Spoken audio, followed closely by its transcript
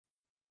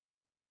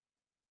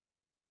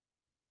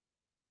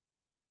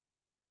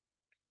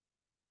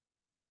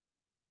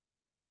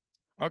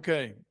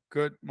Okay,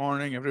 good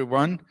morning,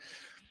 everyone.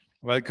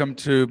 Welcome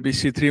to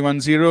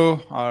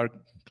BC310, our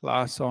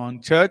class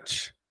on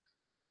church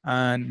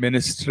and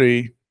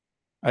ministry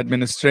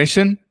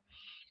administration.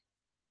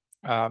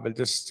 We'll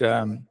just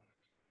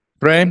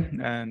pray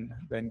and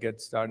then get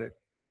started.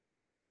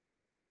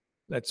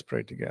 Let's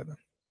pray together.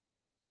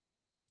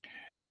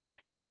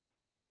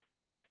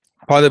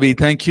 Father, we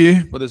thank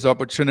you for this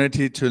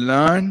opportunity to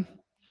learn,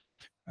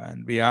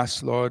 and we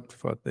ask, Lord,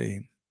 for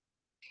the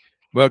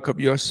work of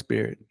your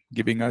Spirit,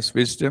 giving us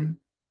wisdom,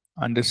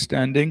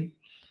 understanding,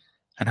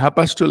 and help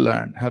us to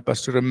learn, help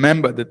us to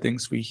remember the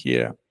things we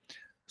hear,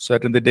 so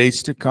that in the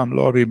days to come,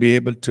 Lord, we'll be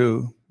able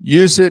to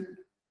use it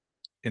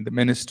in the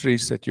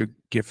ministries that you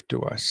give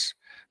to us,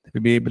 that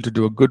we'll be able to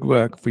do a good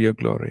work for your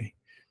glory.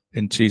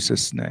 In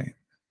Jesus' name,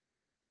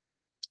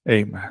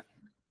 amen.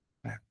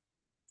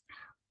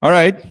 All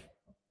right,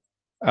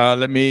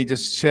 let me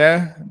just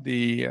share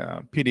the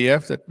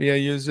PDF that we are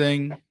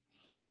using,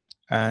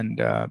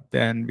 and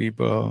then we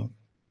will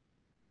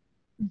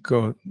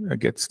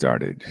get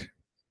started.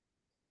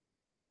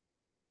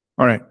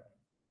 All right,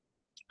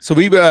 so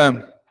we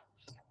were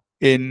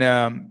in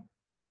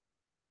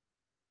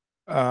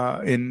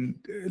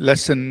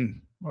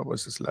lesson, what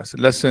was this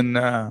lesson? Lesson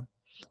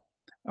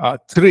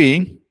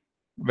 3,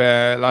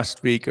 where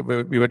last week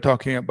we were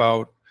talking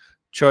about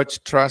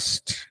church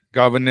trust,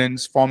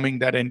 governance, forming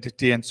that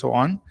entity, and so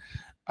on.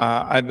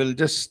 I will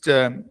just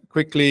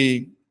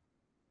quickly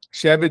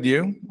share with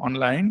you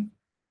online.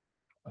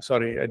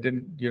 Sorry,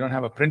 you don't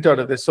have a printout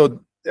of this.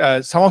 So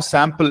some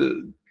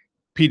sample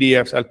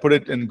PDFs, I'll put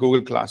it in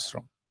Google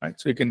Classroom, right?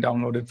 So you can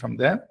download it from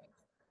there.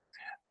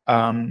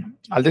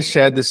 I'll just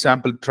share this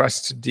sample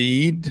trust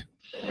deed.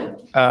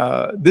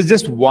 This is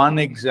just one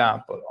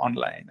example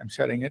online. I'm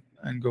sharing it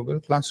in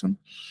Google Classroom,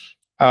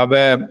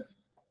 where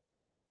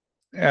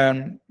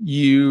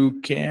you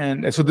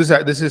can. So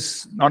this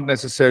is not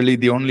necessarily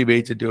the only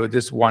way to do it.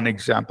 Just one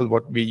example,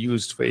 what we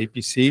used for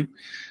APC.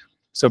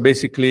 So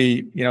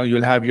basically,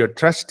 you'll have your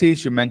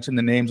trustees. You mention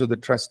the names of the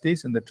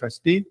trustees in the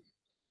trustee.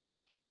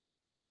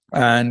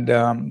 And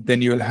then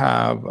you'll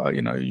have,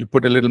 you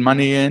put a little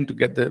money in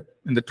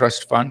the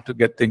trust fund to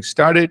get things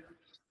started,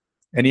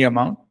 any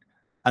amount,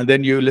 and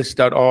then you list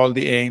out all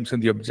the aims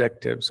and the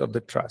objectives of the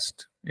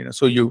trust.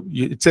 So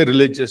it's a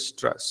religious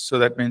trust. So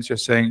that means you're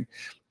saying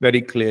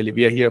very clearly,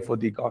 we are here for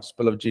the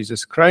gospel of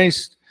Jesus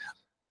Christ,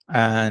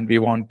 and we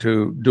want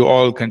to do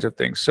all kinds of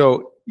things.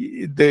 So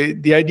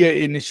the idea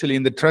initially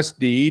in the trust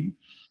deed,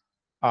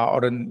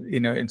 or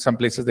in some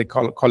places they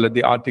call it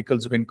the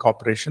articles of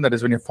incorporation. That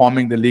is, when you're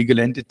forming the legal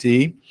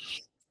entity,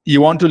 you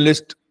want to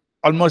list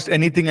almost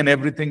anything and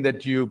everything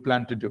that you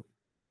plan to do,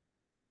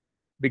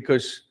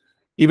 because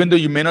even though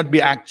you may not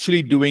be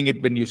actually doing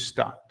it when you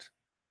start,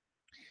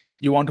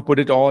 you want to put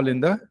it all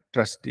in the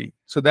trust deed,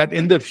 so that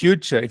in the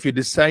future, if you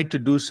decide to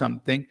do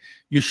something,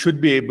 you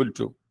should be able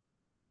to,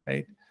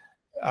 right?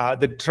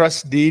 The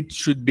trust deed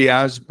should be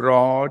as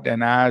broad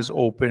and as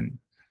open,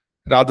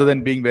 rather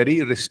than being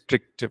very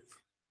restrictive.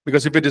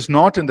 Because if it is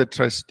not in the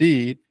trust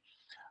deed,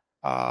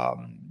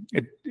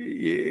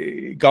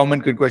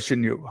 government could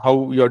question you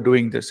how you're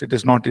doing this. It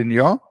is not in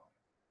your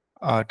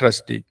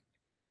trust deed.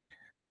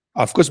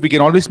 Of course, we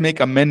can always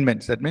make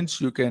amendments. That means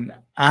you can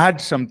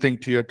add something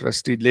to your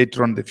trust deed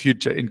later on in the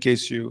future in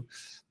case you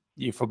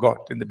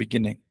forgot in the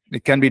beginning.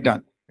 It can be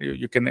done.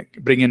 You can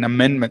bring in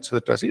amendments to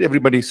the trust deed.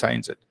 Everybody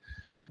signs it.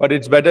 But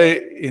it's better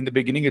in the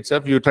beginning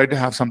itself, you try to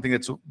have something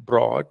that's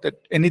broad, that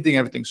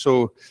everything.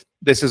 So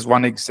this is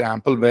one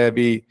example where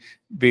we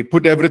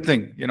put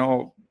everything,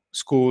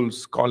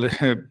 schools, college,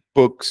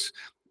 books,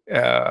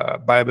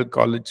 Bible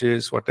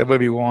colleges, whatever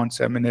we want,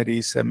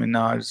 seminaries,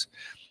 seminars.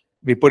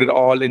 We put it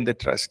all in the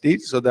trust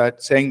deed, so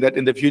that saying that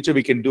in the future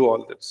we can do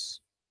all this.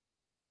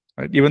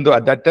 Right? Even though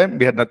at that time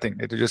we had nothing.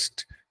 It was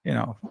just,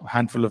 a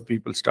handful of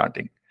people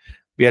starting.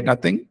 We had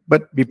nothing,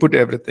 but we put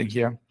everything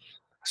here,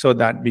 so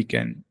that we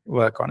can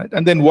work on it.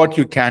 And then what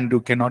you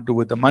cannot do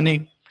with the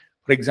money.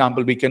 For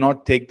example, we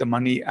cannot take the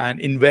money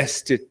and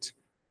invest it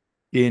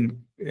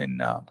in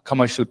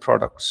commercial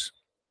products.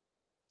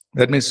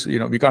 That means,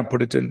 we can't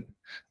put it in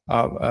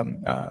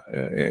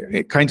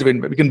kinds of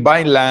investment. We can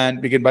buy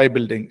land, we can buy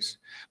buildings,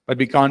 but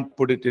we can't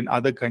put it in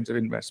other kinds of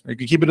investment.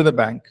 You can keep it in the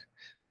bank,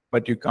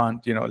 but you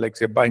can't, like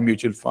say, buy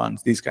mutual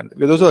funds, these kinds of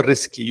things. Those are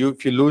risky.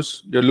 If you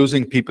lose, you're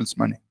losing people's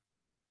money.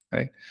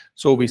 Right?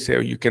 So we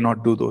say you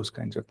cannot do those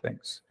kinds of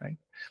things. Right?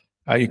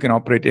 You can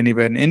operate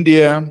anywhere in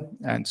India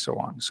and so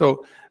on.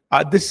 So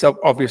this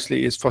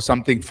obviously is for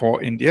something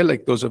for India.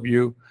 Like those of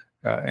you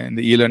in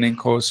the e-learning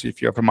course,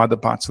 if you're from other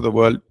parts of the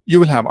world, you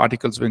will have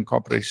articles of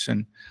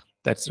incorporation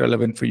that's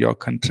relevant for your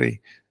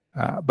country.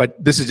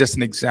 But this is just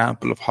an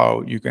example of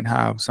how you can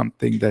have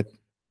something that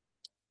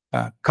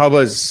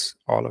covers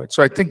all of it.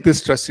 So I think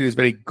this trust deed is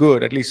very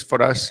good. At least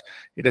for us,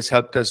 it has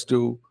helped us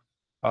do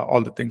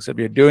all the things that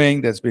we are doing.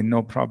 There's been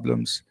no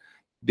problems.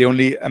 The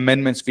only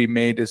amendments we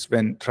made is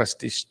when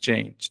trustees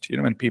changed.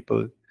 When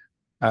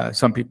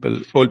some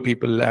old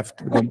people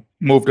left,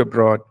 moved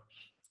abroad,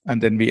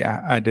 and then we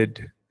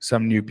added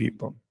some new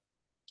people.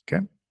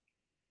 Okay.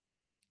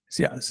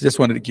 So yeah, so just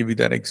wanted to give you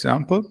that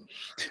example.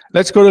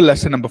 Let's go to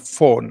lesson number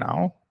 4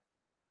 now,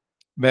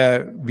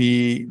 where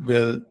we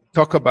will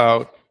talk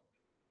about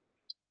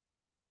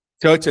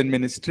church and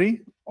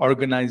ministry,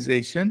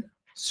 organization,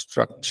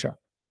 structure.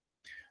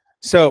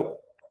 So,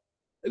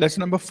 lesson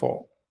number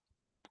 4.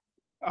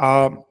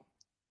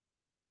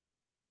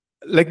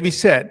 Like we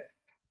said,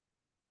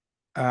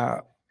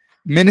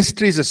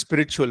 ministry is a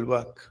spiritual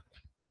work,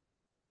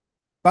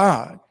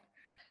 but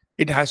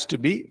it has to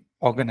be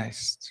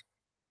organized.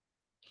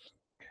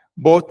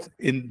 Both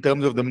in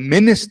terms of the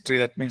ministry,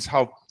 that means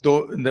how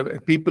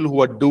the people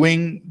who are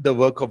doing the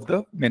work of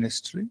the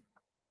ministry,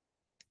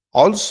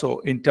 also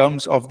in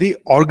terms of the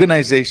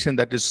organization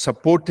that is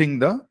supporting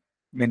the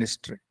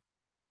ministry.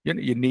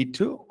 You need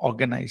to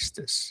organize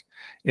this.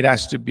 It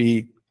has to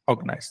be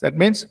organized. That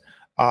means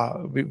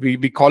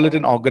we call it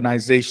an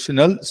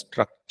organizational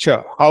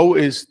structure. How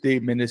is the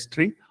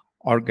ministry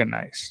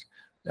organized?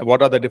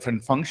 What are the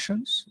different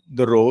functions,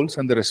 the roles,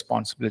 and the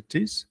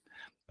responsibilities?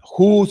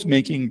 Who's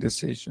making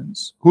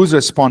decisions? Who's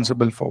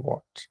responsible for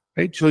what?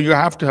 Right? So you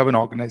have to have an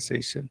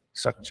organization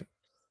structure.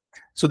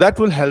 So that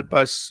will help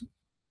us,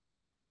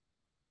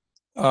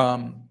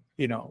 function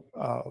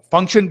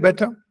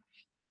better.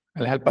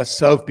 It'll help us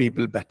serve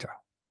people better.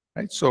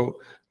 Right? So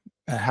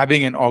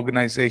having an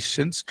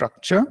organization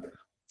structure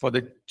for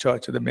the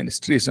church or the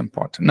ministry is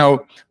important.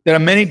 Now, there are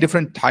many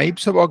different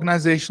types of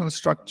organizational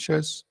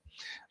structures.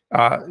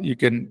 You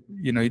can,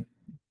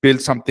 build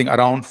something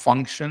around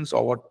functions,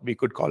 or what we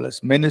could call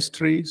as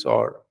ministries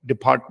or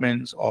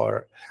departments,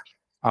 or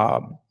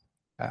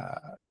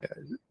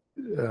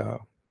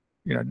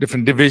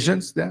different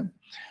divisions there.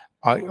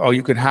 Or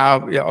you can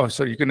have,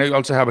 you can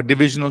also have a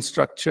divisional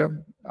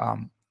structure.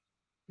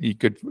 You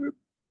could,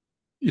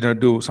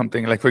 do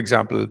something like, for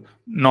example,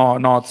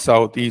 north,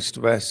 south, east,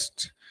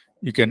 west.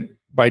 You can,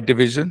 by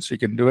divisions, you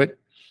can do it.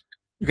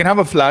 You can have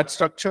a flat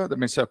structure. That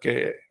means,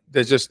 okay,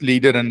 there's just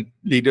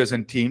leaders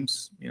and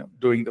teams,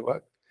 doing the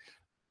work.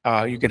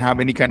 You can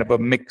have any kind of a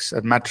mix,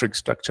 a matrix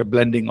structure,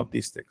 blending of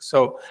these things.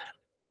 So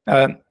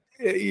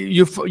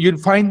you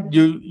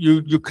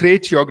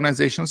create your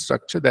organizational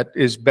structure that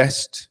is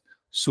best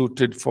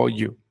suited for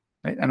you,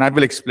 right? And I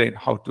will explain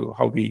how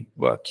we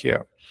work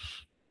here,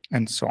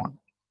 and so on.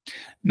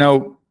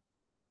 Now,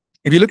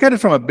 if you look at it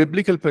from a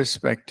biblical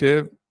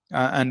perspective,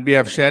 and we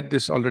have shared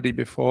this already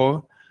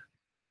before,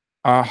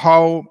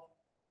 how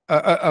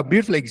a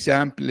beautiful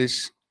example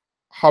is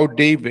how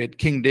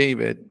King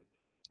David,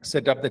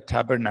 set up the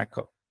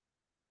tabernacle,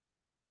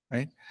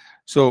 right?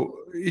 So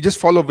you just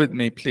follow with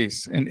me,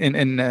 please,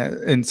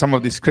 in some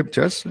of the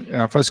scriptures.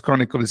 First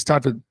Chronicle, we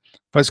start with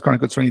First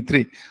Chronicles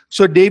 23.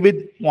 So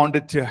David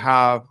wanted to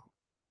have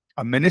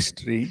a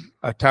ministry,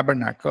 a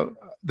tabernacle.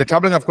 The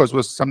tabernacle, of course,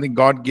 was something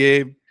God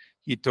gave.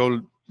 He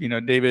told,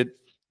 David,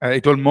 he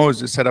told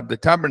Moses, set up the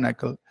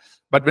tabernacle.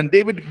 But when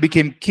David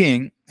became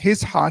king,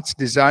 his heart's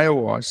desire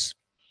was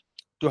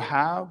to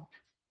have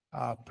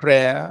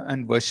prayer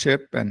and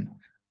worship, and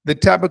the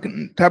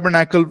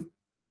tabernacle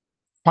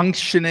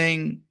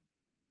functioning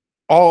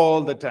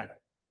all the time.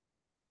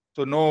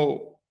 So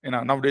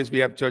nowadays we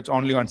have church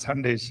only on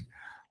Sundays,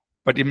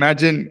 but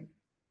imagine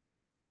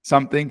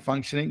something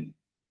functioning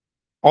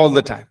all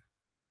the time.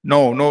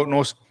 No,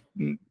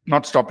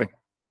 not stopping,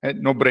 right?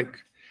 No break.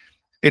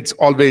 It's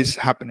always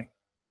happening.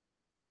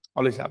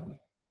 Always happening.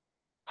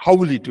 How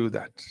will you do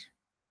that?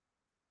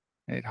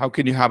 Right? How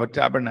can you have a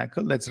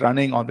tabernacle that's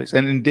running always?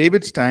 And in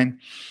David's time,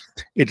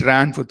 it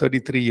ran for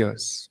 33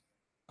 years,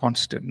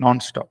 constant,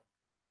 non-stop.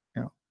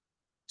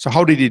 So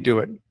how did he do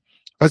it?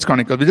 First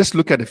Chronicle, we just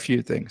look at a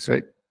few things,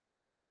 right?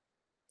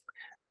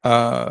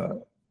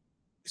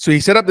 So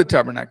he set up the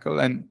tabernacle,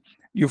 and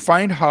you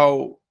find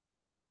how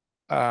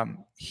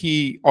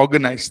he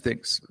organized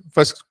things.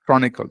 First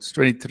Chronicles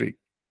 23.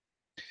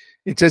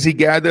 It says he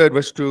gathered,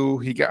 verse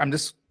 2, I'm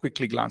just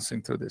quickly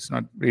glancing through this,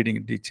 not reading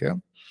in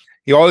detail.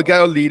 He all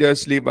gathered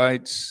leaders,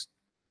 Levites,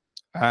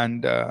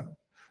 and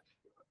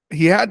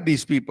he had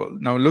these people.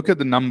 Now look at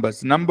the numbers.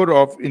 The number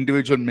of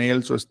individual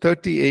males was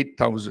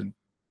 38,000.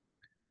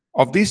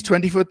 Of these,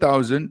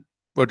 24,000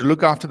 were to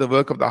look after the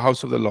work of the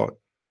house of the Lord.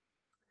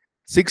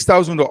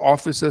 6,000 were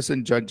officers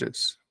and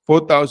judges.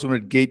 4,000 were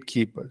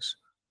gatekeepers.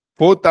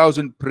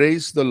 4,000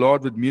 praised the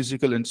Lord with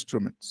musical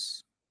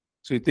instruments.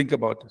 So you think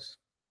about this.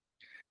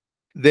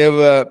 There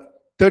were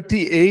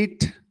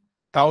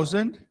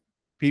 38,000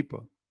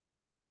 people.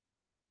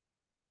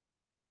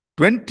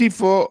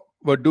 24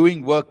 were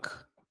doing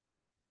work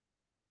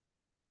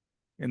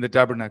in the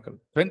tabernacle.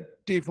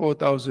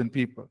 24,000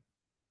 people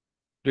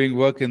doing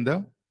work in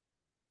the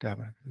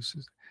tabernacle.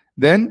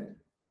 Then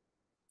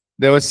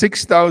there were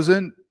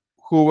 6,000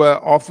 who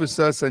were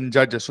officers and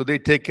judges. So they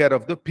take care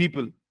of the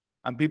people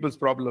and people's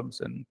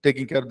problems and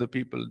taking care of the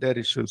people, their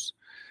issues.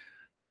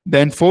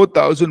 Then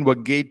 4,000 were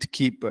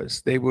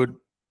gatekeepers. They would,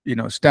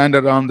 stand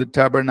around the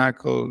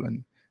tabernacle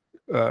and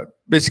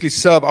basically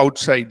serve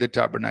outside the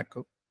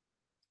tabernacle.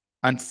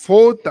 And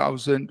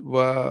 4,000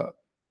 were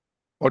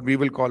what we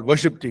will call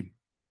worship team.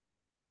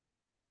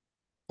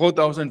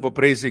 4,000 for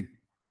praising,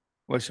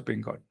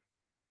 worshiping God.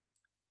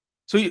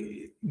 So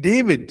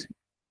David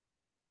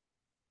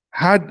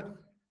had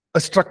a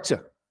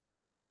structure.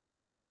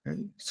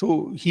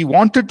 So he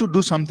wanted to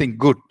do something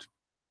good,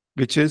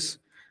 which is,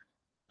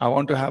 I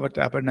want to have a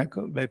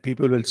tabernacle where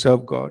people will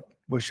serve God,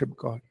 worship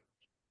God.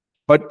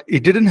 But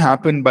it didn't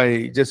happen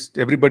by just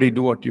everybody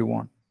do what you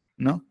want.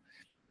 No.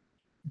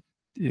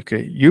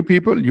 Okay, you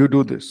people, you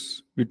do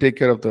this. You take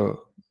care of the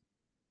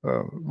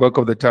work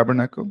of the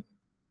tabernacle.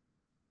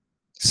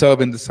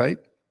 Serve in the site.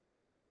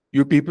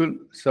 You people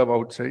serve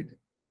outside.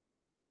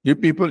 You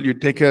people, you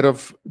take care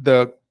of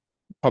the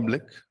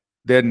public,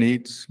 their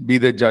needs, be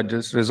their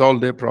judges,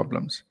 resolve their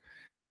problems.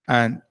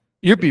 And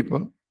you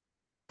people,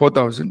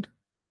 4,000,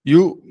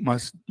 you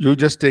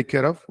just take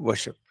care of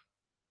worship.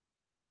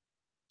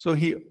 So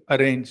he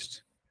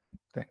arranged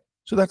things.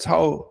 So that's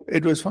how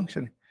it was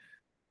functioning.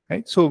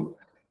 Right? So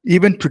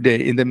even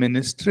today in the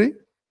ministry,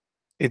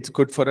 it's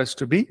good for us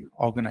to be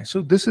organized.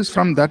 So this is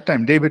from that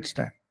time, David's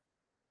time,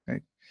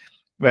 right?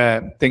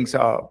 Where things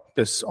are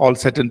just all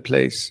set in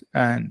place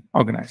and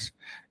organized.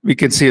 We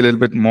can see a little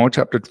bit more,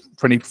 chapter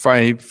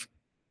 25,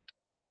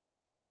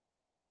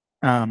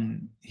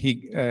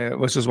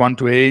 verses 1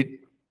 to 8.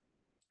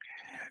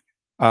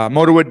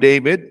 Moreover,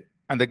 David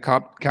and the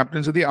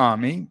captains of the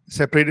army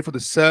separated for the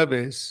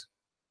service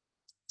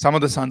some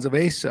of the sons of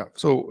Asaph.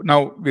 So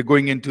now we're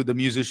going into the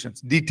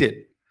musicians, detail.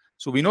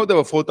 So we know there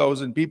were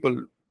 4,000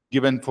 people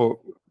given to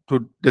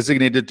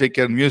designated to take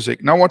care of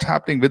music. Now what's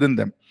happening within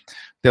them?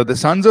 They are the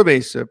sons of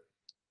Asaph,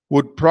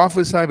 would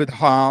prophesy with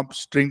harps,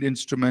 stringed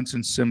instruments,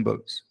 and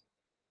cymbals.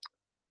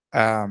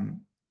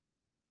 And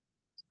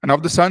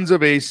of the sons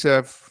of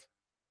Asaph,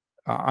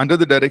 under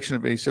the direction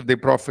of Asaph, they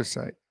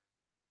prophesied.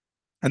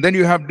 And then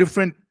you have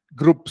different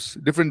groups,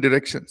 different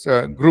directions,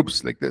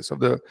 groups like this of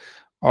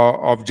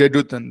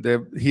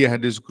Jeduthun. He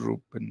had his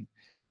group, and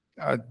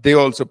they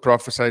also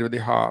prophesied with the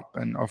harp.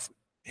 And of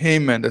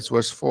Haman, that's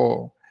verse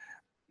 4,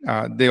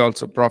 they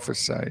also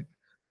prophesied.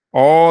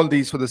 All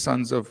these were the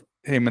sons of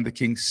Haman, the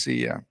king's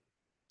seer.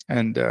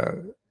 And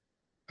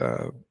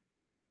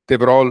they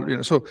were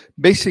all, so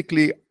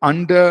basically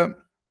under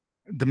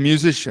the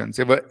musicians,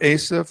 there were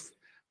Asaph,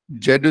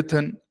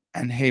 Jeduthun,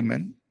 and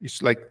Haman.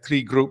 It's like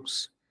three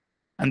groups.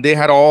 And they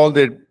had all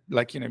their,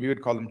 we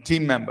would call them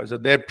team members, or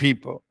their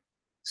people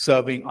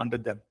serving under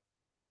them.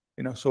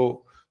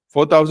 So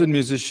 4,000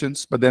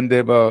 musicians, but then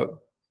there were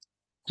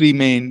three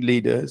main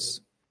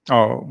leaders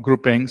or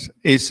groupings,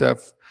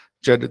 Asaph,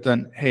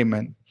 Jeduthun,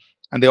 Haman.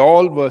 And they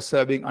all were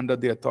serving under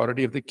the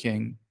authority of the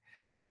king.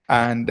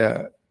 And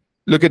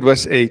look at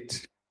verse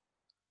 8,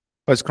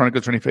 1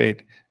 Chronicles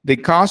 25:8. They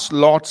cast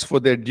lots for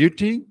their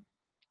duty,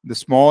 the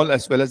small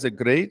as well as the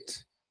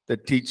great, the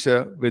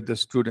teacher with the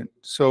student.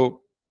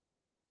 So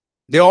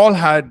they all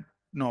had,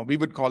 we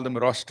would call them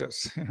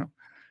rosters.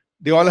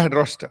 They all had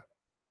roster.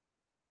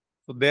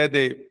 So there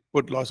they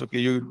put lots. Okay,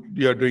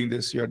 you are doing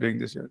this, you are doing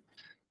this.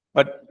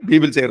 But we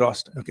will say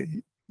roster. Okay,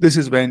 this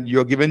is when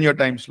you're given your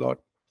time slot.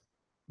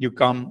 You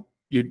come,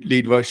 you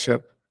lead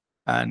worship,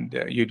 and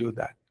you do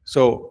that.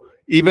 So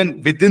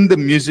even within the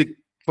music,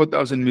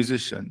 4,000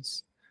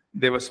 musicians,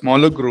 there were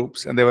smaller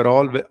groups, and they were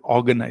all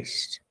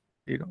organized.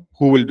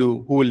 Who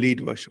will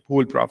lead worship, who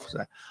will prophesy.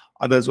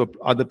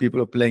 Other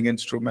people are playing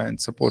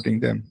instruments, supporting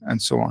them,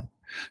 and so on.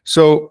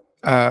 So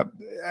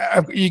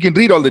you can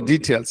read all the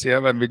details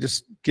here, and we're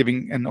just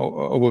giving an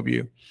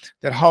overview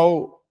that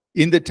how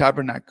in the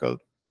tabernacle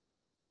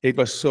it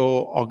was so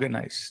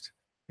organized.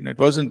 It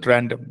wasn't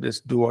random,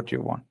 just do what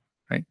you want,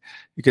 right?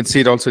 You can see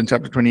it also in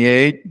chapter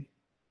 28,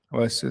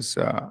 verses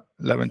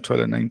 11,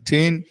 12, and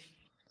 19.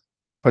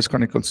 1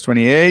 Chronicles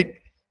 28.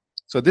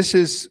 So this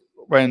is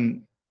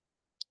when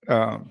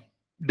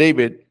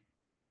David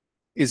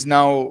is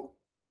now,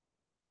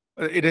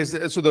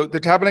 so the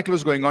tabernacle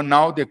is going on.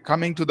 Now they're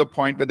coming to the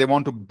point where they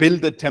want to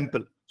build the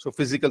temple. So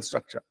physical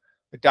structure.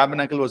 The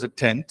tabernacle was a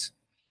tent.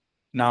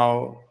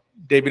 Now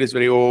David is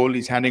very old.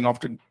 He's handing off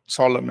to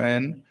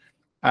Solomon.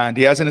 And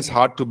he has in his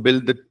heart to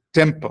build the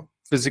temple,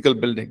 physical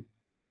building.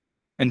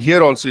 And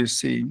here also you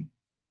see,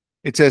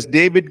 it says,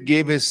 David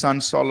gave his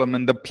son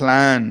Solomon the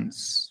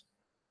plans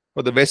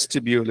for the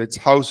vestibule, its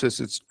houses,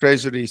 its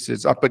treasuries,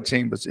 its upper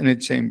chambers, inner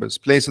chambers,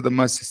 place of the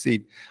mercy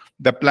seat,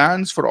 the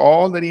plans for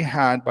all that he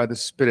had by the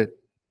Spirit,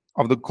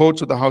 of the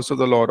courts of the house of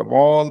the Lord, of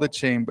all the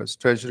chambers,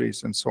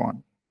 treasuries, and so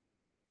on.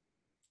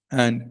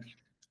 And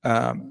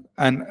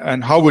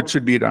how it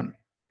should be done.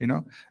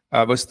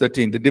 Verse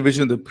 13, the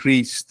division of the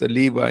priests, the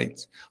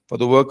Levites, for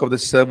the work of the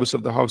service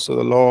of the house of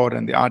the Lord,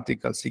 and the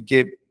articles. He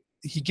gave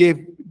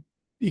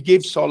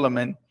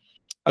Solomon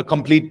a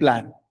complete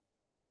plan.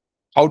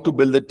 How to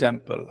build the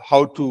temple,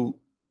 how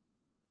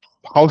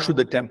should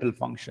the temple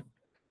function?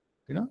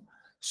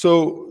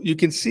 So you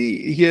can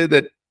see here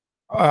that,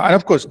 and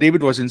of course,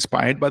 David was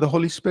inspired by the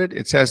Holy Spirit.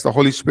 It says the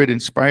Holy Spirit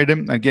inspired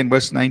him. Again,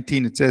 verse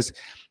 19, it says,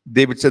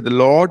 David said, the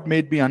Lord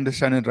made me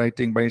understand in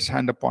writing by his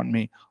hand upon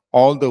me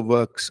all the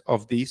works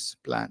of these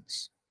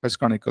plans. 1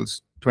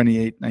 Chronicles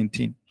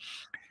 28:19.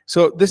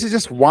 So this is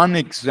just one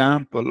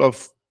example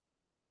of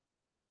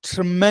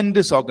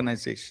tremendous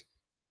organization.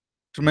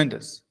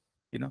 Tremendous,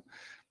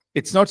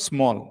 It's not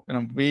small.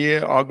 We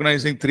are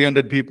organizing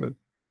 300 people.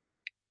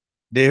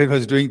 David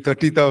was doing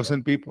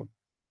 30,000 people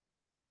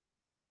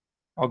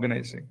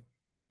organizing,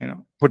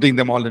 putting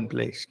them all in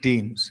place,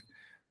 teams,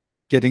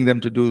 getting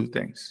them to do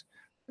things.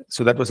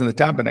 So that was in the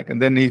tabernacle.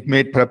 And then he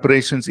made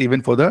preparations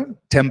even for the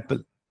temple,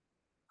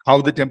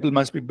 how the temple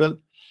must be built,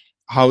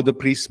 how the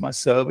priests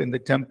must serve in the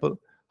temple,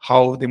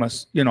 how they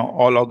must,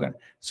 all organize.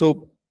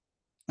 So,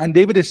 and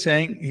David is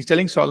saying, he's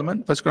telling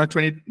Solomon, 1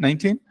 Chronicles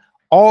 20:19,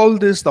 all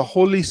this the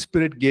Holy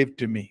Spirit gave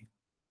to me,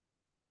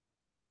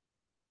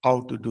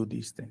 how to do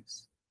these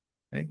things.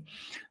 Right?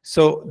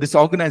 So this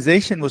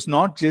organization was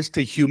not just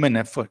a human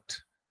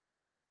effort.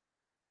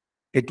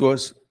 It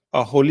was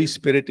a Holy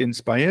Spirit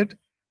inspired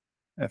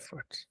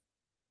effort.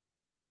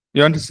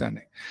 You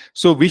understanding?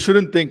 So we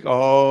shouldn't think,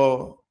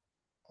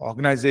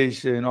 organizing,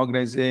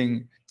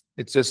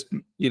 it's just,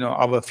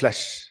 our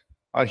flesh,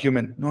 our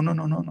human.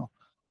 No.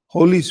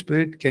 Holy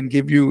Spirit can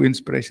give you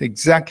inspiration,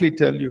 exactly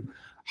tell you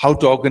how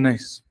to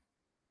organize,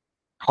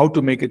 how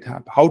to make it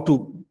happen, how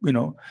to,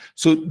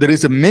 so there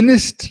is a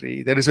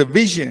ministry, there is a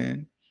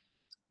vision,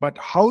 but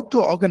how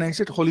to organize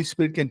it, Holy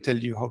Spirit can tell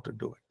you how to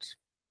do it.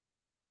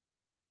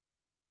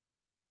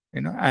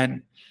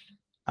 And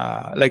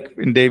like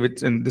in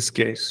David's, in this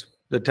case,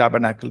 the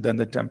tabernacle, then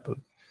the temple.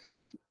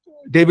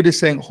 David is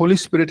saying, Holy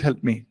Spirit,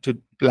 help me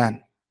to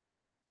plan.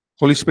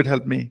 Holy Spirit,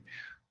 help me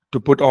to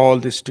put all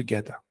this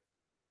together.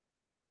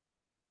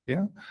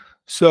 Yeah.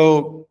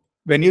 So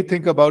when you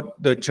think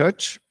about the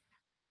church,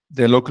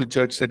 the local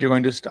church that you're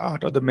going to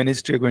start, or the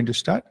ministry you're going to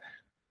start,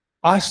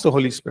 ask the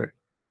Holy Spirit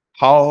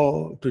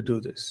how to do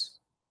this,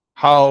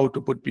 how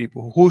to put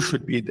people, who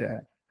should be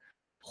there,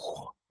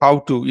 how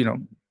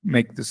to,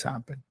 make this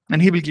happen.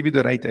 And he will give you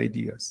the right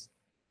ideas.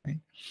 Right?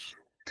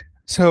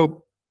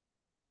 So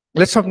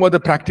let's talk about the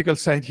practical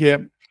side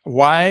here.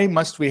 Why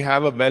must we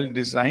have a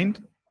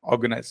well-designed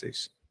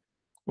organization?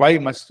 Why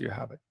must you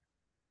have it?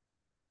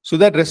 So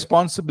that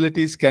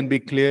responsibilities can be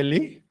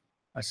clearly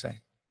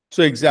assigned.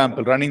 So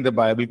example, running the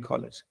Bible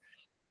college.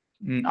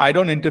 I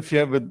don't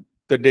interfere with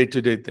the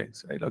day-to-day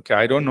things. Right? Okay,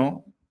 I don't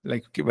know,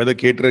 like whether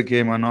caterer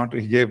came or not,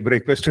 he gave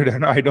breakfast today.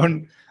 No, I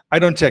don't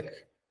check.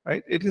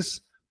 Right? It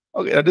is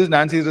okay. That is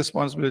Nancy's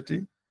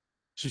responsibility.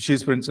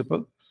 She's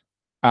principal.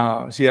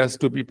 She has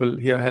 2 people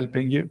here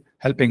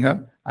helping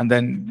her, and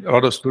then a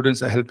lot of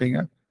students are helping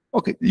her.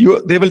 Okay,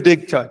 they will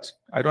take charge.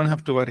 I don't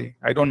have to worry.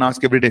 I don't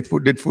ask every day,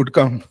 did food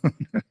come?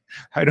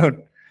 I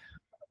don't.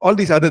 All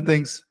these other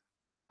things,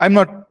 I'm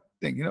not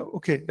thinking,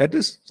 okay, that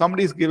is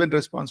somebody is given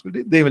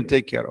responsibility, they will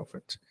take care of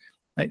it.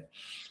 Right?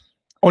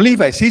 Only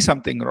if I see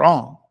something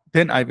wrong,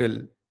 then I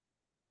will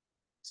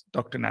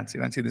talk to Nancy.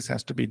 Nancy, this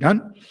has to be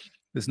done.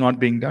 This is not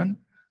being done.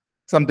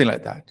 Something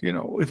like that,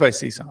 if I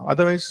see some.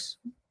 Otherwise,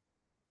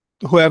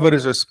 whoever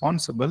is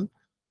responsible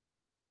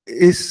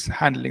is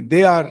handling.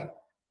 They are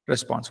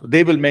responsible.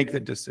 They will make the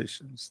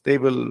decisions. They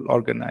will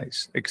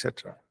organize,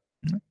 etc.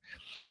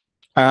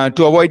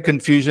 To avoid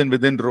confusion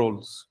within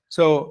roles.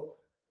 So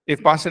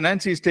if Pastor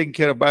Nancy is taking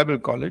care of Bible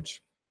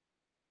college,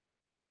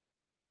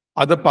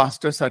 other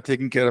pastors are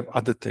taking care of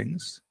other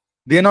things.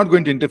 They are not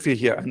going to interfere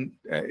here. And,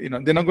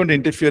 they're not going to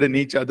interfere in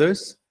each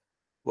other's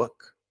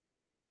work.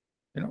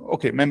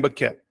 Okay, member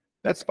care.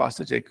 That's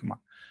Pastor Jay Kumar.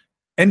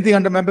 Anything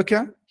under member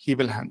care, he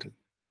will handle.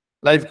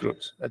 Life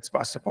groups, that's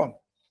Pastor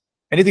Paul.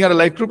 Anything under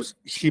life groups,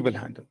 he will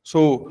handle.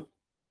 So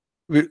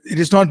it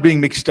is not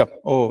being mixed up.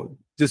 Oh,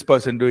 this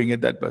person doing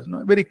it, that person.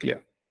 No, very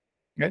clear.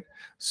 Right?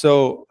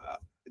 So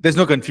there's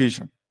no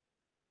confusion.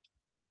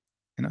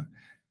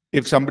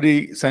 If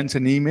somebody sends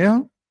an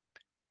email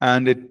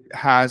and it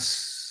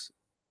is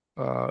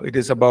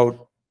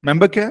about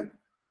member care,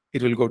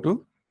 it will go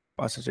to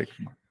Pastor Jay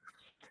Kumar.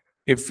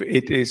 If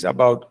it is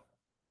about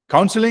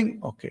counseling,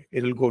 okay,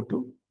 it will go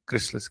to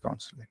Chrysalis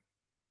Counseling.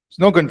 There's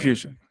no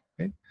confusion.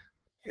 Right?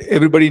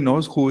 Everybody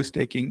knows who is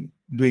doing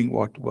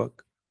what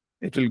work.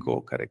 It will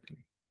go correctly.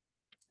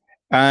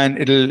 And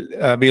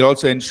we'll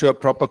also ensure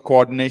proper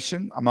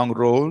coordination among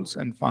roles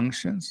and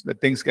functions,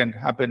 that things can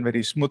happen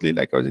very smoothly,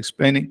 like I was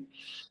explaining.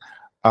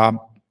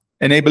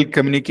 Enable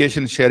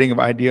communication, sharing of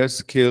ideas,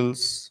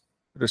 skills,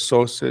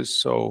 resources,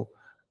 so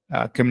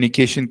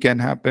communication can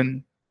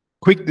happen.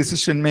 Quick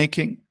decision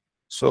making,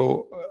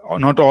 so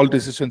not all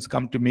decisions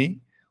come to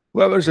me.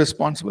 Whoever is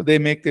responsible, they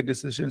make their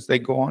decisions, they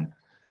go on.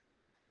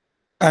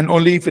 And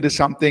only if it is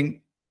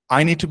something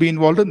I need to be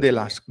involved in, they'll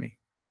ask me.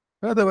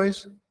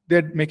 Otherwise,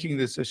 they're making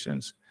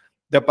decisions.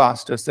 The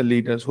pastors, the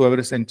leaders, whoever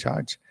is in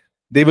charge,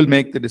 they will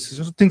make the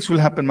decisions. Things will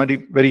happen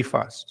very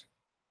fast.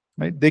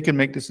 Right? They can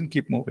make this and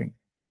keep moving.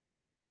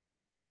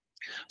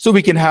 So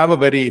we can have a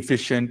very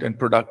efficient and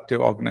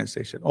productive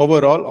organization.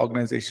 Overall,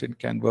 organization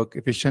can work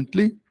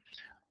efficiently,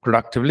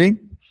 productively,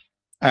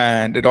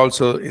 and it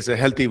also is a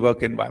healthy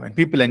work environment.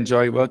 People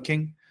enjoy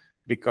working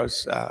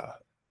because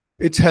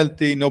it's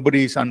healthy.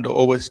 Nobody is under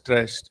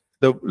overstressed.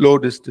 The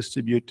load is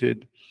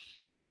distributed.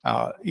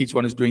 Each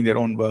one is doing their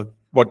own work,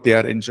 what they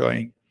are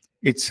enjoying.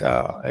 It's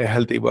a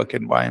healthy work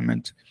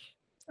environment,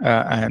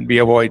 and we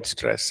avoid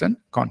stress and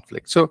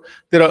conflict. So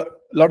there are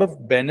a lot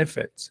of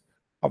benefits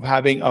of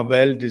having a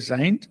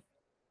well-designed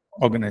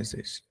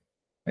organization,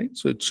 right?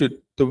 So it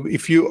should,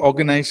 if you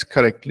organize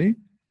correctly,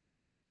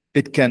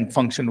 it can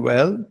function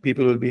well,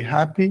 people will be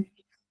happy,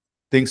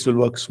 things will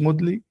work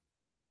smoothly.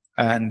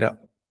 And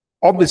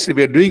obviously,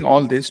 we are doing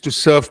all this to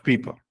serve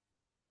people,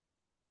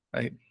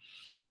 right?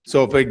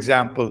 So, for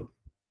example,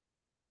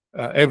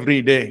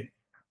 every day,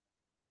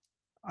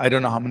 I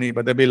don't know how many,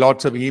 but there'll be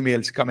lots of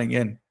emails coming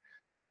in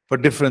for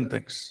different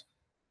things,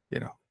 you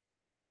know.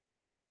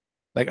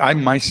 Like I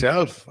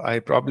myself, I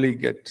probably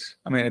get,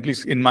 I mean, at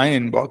least in my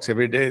inbox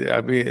every day,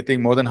 there'll be, I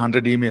think, more than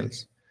 100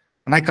 emails.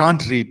 And I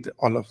can't read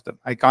all of them.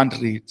 I can't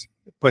read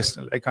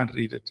personally. I can't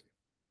read it.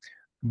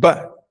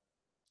 But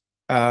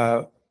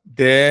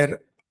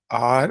there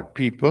are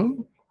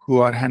people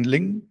who are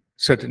handling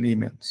certain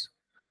emails.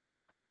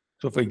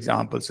 So, for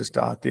example,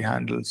 Sister Aarti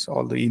handles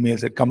all the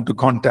emails that come to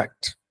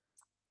contact.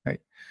 Right?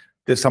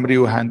 There's somebody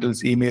who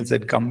handles emails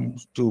that come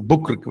to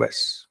book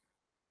requests.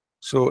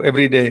 So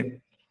every day,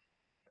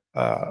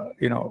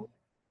 you know,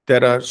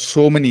 there are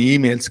so many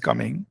emails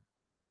coming,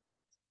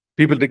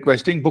 people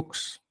requesting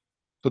books.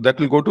 So that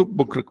will go to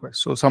book requests.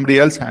 So somebody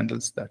else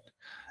handles that.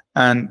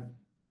 And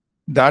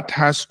that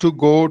has to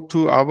go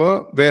to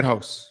our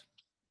warehouse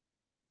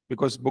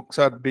because books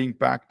are being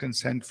packed and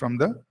sent from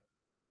the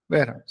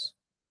warehouse.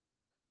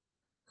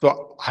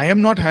 So I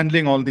am not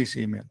handling all these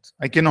emails.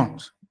 I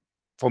cannot.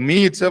 For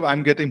me itself,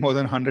 I'm getting more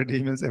than 100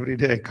 emails every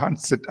day. I can't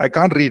sit. I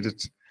can't read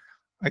it.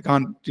 I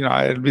can't, you know,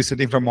 I'll be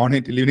sitting from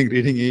morning till evening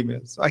reading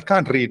emails. I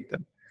can't read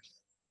them.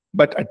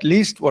 But at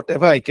least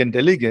whatever I can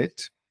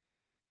delegate,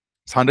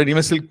 100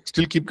 emails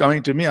still keep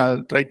coming to me.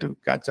 I'll try to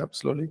catch up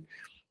slowly.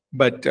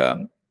 But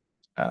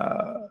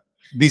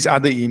these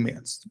other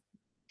emails.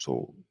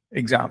 So,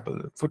 example,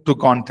 to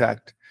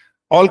contact,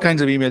 all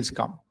kinds of emails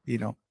come, you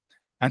know,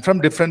 and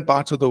from different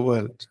parts of the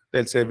world.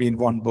 They'll say, we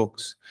want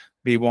books.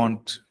 We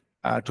want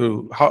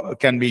how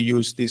can we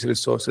use these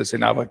resources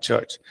in our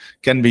church?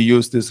 Can we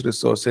use this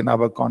resource in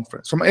our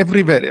conference? From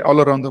everywhere, all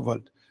around the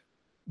world,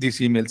 these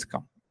emails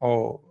come.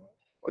 Or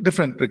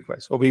different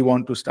requests. Or we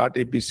want to start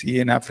APC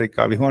in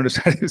Africa. We want to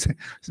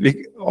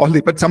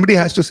start but somebody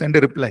has to send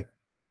a reply,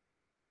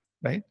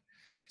 right?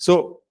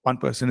 So one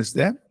person is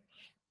there,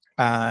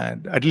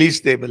 and at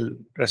least they will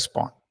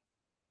respond.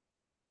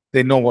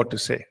 They know what to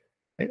say.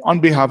 Right? On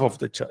behalf of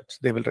the church,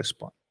 they will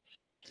respond.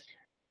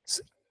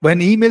 When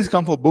emails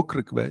come for book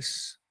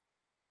requests,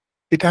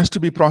 it has to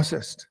be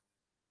processed.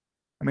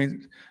 I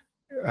mean,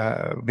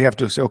 we have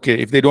to say, okay,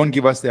 if they don't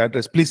give us the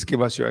address, please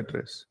give us your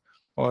address.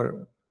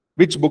 Or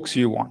which books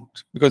you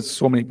want, because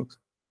so many books.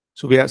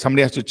 So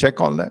somebody has to check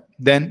all that,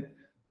 then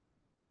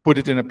put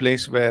it in a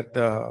place where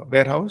the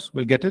warehouse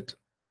will get it.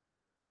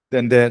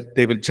 Then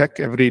they will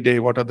check every day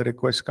what are the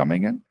requests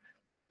coming in.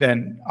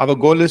 Then our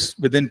goal is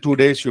within 2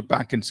 days you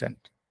pack and send.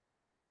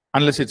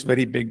 Unless it's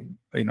very big,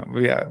 you know,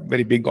 we are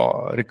very big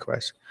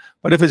request.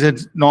 But if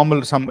it's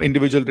normal, some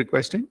individual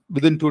requesting,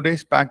 within 2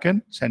 days, pack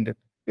and send it.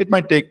 It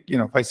might take,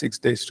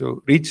 5-6 days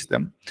to reach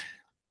them,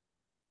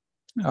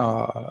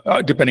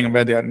 depending on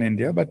where they are in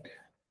India. But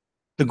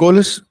the goal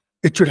is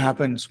it should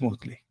happen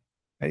smoothly.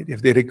 Right?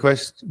 If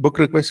the book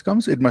request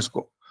comes, it must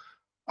go.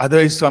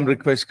 Otherwise, some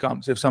request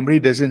comes. If somebody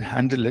doesn't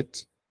handle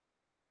it,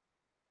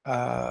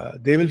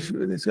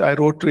 they say, I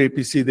wrote to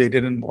APC, they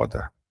didn't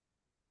bother.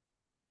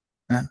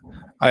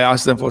 I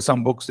asked them for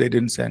some books, they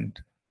didn't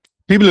send.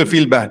 People will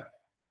feel bad.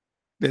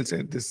 They'll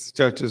say, this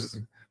church is,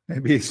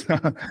 maybe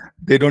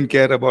they don't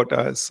care about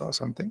us or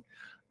something.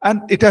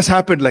 And it has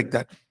happened like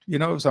that.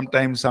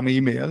 Sometimes some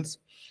emails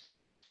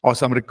or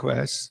some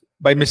requests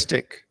by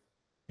mistake.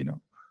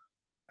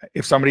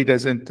 If somebody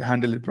doesn't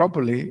handle it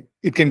properly,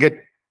 it can get,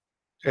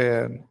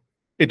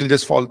 it will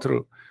just fall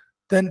through.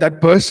 Then that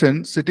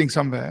person sitting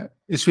somewhere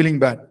is feeling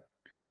bad.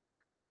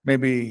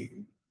 Maybe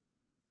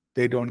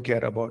they don't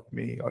care about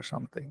me or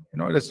something.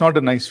 That's not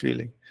a nice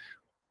feeling.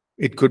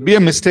 It could be a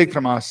mistake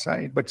from our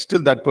side, but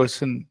still that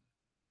person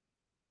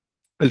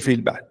will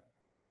feel bad.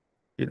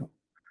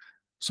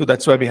 So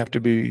that's why we have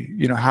to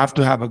be, have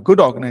to have a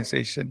good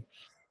organization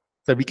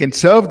that we can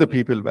serve the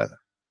people well.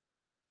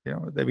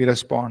 That we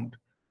respond,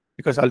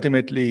 because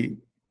ultimately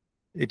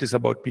it is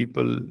about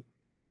people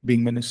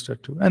being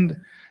ministered to, and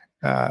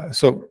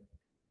so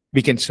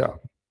we can serve.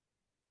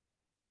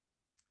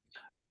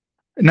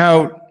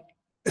 Now,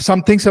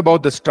 some things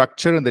about the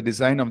structure and the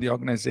design of the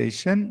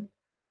organization.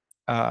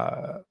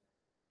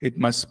 It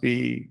must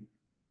be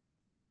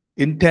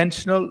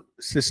intentional,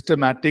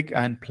 systematic,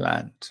 and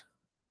planned.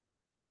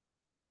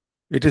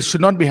 It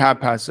should not be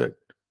haphazard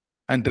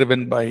and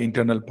driven by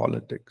internal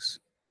politics.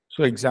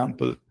 So,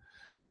 example,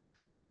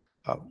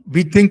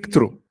 we think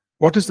through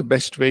what is the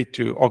best way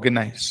to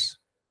organize,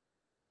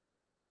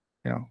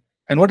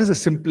 and what is the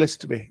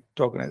simplest way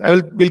to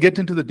organize. We'll get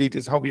into the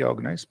details how we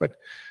organize, but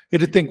you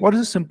have to think, what is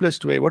the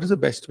simplest way? What is the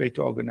best way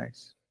to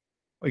organize?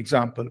 For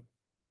example,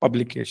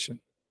 publication.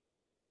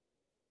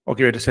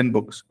 Okay, we have to send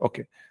books.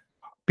 Okay.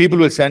 People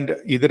will send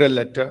either a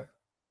letter,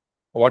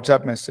 a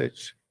WhatsApp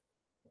message,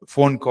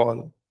 phone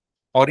call,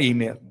 or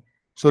email.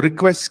 So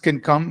requests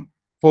can come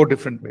 4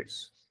 different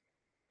ways.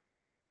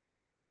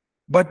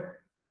 But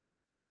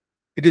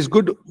it is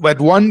good that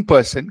one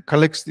person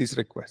collects these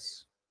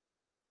requests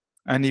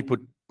and he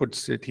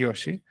he or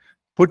she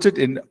puts it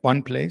in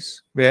one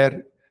place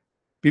where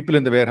people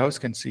in the warehouse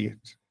can see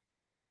it.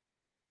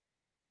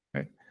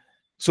 Right?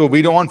 So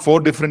we don't want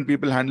 4 different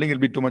people handling, it'll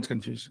be too much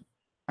confusion.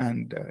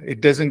 And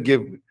it doesn't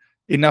give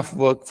enough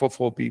work for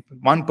 4 people.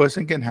 One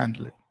person can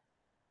handle it.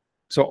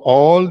 So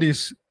all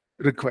these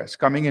requests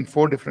coming in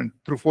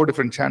through 4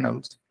 different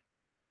channels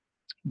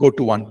go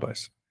to one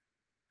person,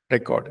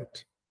 record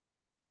it.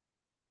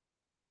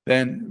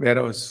 Then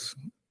warehouse,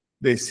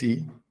 they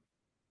see,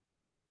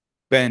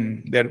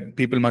 when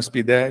people must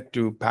be there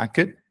to pack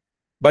it,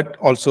 but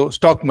also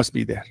stock must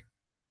be there.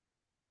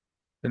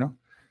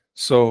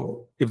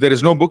 So if there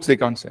is no books, they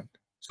can't send.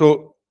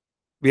 So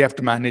we have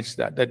to manage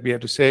that we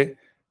have to say,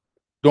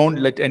 don't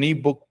let any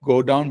book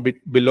go down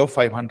below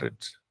 500.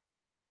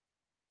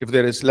 If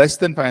there is less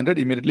than 500,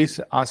 immediately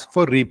ask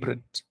for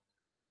reprint.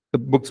 The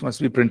books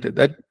must be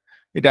printed.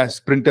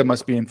 Printer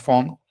must be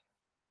informed,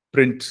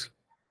 print,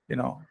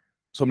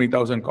 so many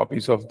thousand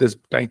copies of this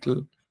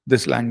title,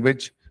 this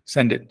language,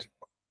 send it.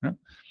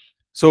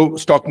 So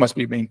stock must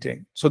be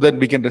maintained so that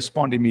we can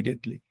respond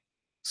immediately.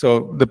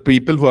 So the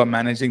people who are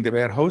managing the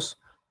warehouse,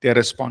 they are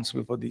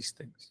responsible for these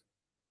things.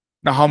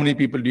 Now, how many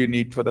people do you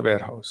need for the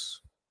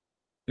warehouse?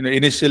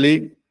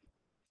 Initially,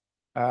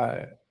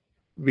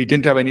 we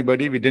didn't have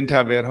anybody. We didn't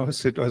have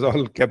warehouse. It was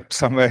all kept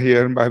somewhere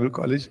here in Bible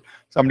College.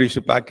 Somebody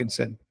should pack and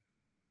send.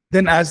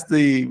 Then as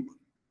the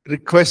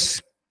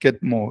requests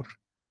get more,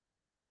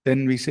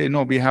 then we say,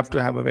 no, we have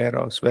to have a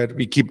warehouse where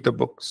we keep the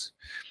books.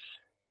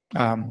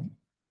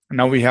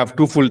 Now we have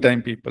 2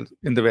 full-time people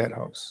in the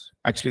warehouse.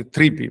 Actually,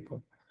 3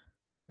 people.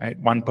 Right?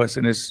 1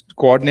 person is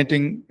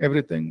coordinating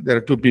everything. There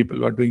are 2 people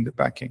who are doing the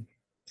packing.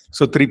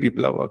 So 3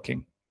 people are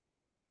working.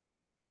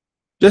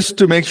 Just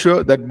to make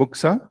sure that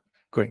books are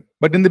going.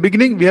 But in the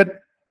beginning, we had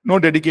no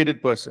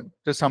dedicated person.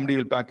 Just somebody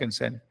will pack and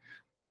send.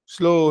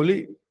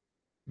 Slowly,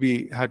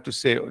 we had to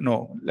say,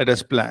 no, let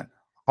us plan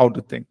how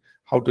to think,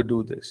 how to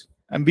do this.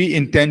 And we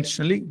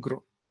intentionally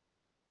grow.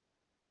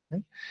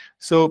 Okay?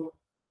 So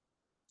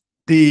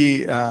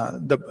the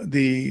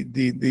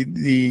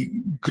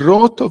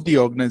growth of the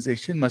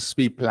organization must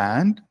be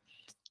planned,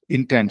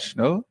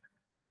 intentional,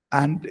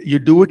 and you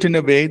do it in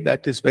a way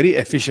that is very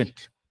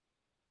efficient,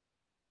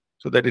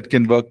 so that it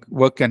can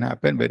work can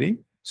happen very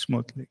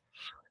smoothly.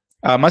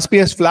 Must be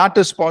as flat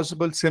as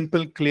possible,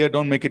 simple, clear.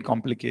 Don't make it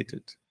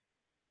complicated.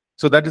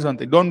 So that is one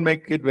thing. Don't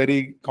make it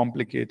very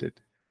complicated.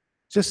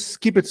 Just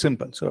keep it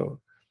simple. So,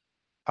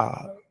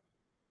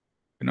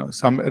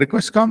 some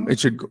requests come, it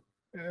should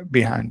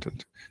be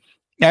handled.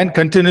 And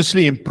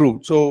continuously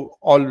improve. So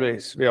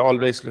we are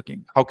always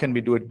looking, how can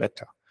we do it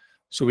better?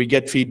 So we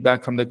get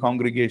feedback from the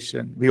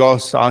congregation. We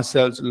also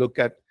ourselves look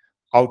at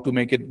how to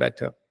make it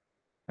better.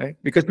 Right?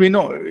 Because we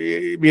know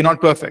we're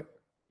not perfect.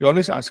 We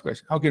always ask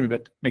questions, how can we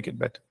make it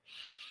better?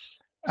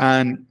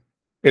 And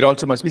it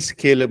also must be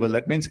scalable.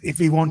 That means if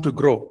we want to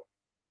grow,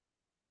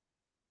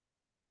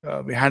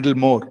 we handle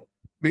more,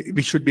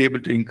 we should be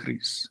able to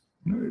increase.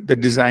 The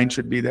design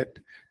should be that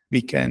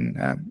we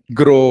can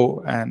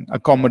grow and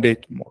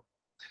accommodate more.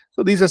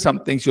 So these are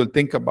some things you'll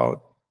think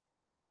about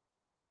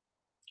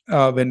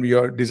when we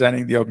are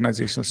designing the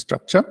organizational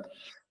structure.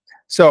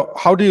 So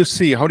how do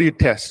you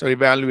test or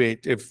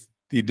evaluate if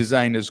the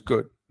design is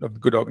good, of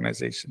good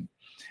organization?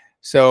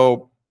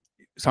 So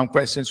some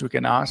questions we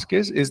can ask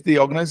is the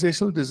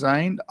organizational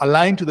design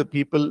aligned to the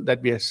people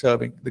that we are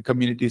serving, the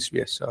communities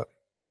we are serving?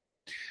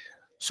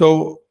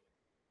 So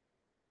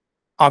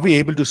are we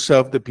able to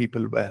serve the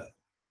people well?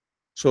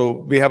 So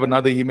we have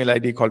another email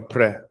ID called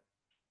prayer.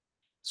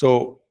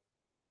 So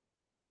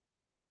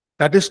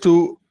that is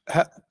to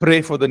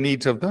pray for the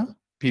needs of the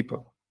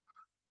people.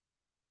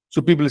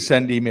 So people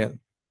send email.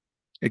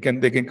 They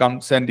can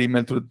come send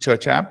email through the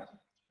church app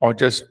or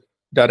just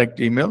direct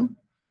email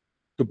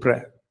to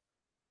prayer.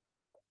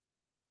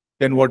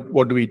 Then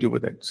what do we do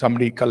with it?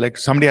 Somebody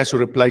has to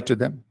reply to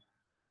them.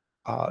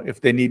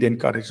 If they need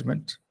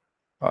encouragement,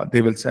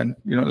 they will send,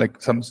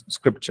 like some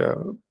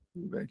scripture,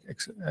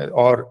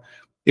 or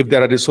if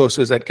there are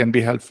resources that can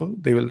be helpful,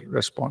 they will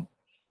respond.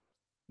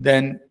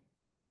 Then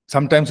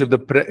sometimes if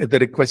the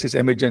request is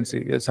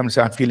emergency, sometimes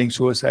I'm feeling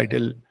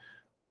suicidal,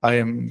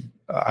 I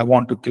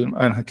want to kill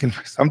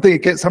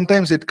something.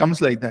 Sometimes it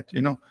comes like that,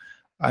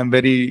 I'm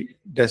very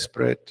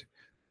desperate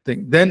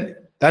thing. Then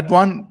that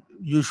one,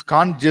 you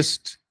can't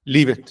just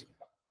leave it.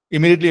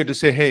 Immediately you have to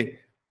say, hey,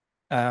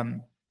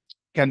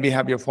 can we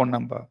have your phone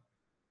number?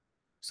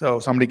 So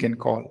somebody can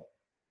call,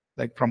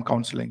 like from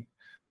counseling,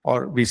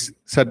 or we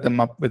set them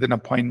up with an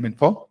appointment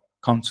for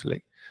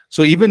counseling.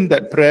 So even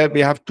that prayer,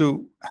 we have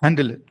to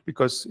handle it,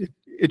 because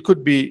it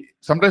could be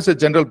sometimes a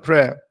general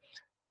prayer,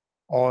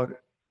 or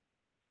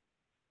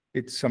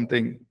it's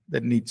something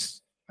that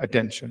needs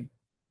attention.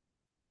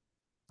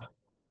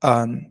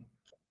 And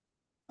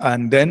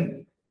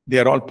then they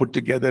are all put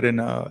together in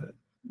a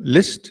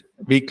list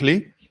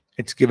weekly.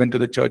 It's given to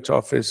the church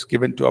office,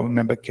 given to our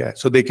member care,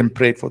 so they can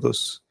pray for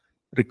those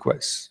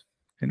requests,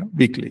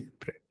 weekly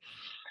pray.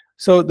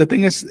 So the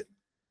thing is,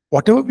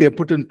 whatever we have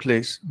put in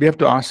place, we have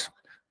to ask,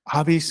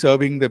 Are we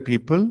serving the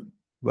people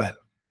well?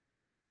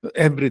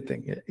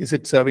 Everything. Is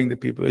it serving the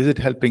people? Is it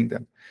helping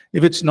them?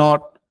 If it's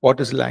not, what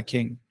is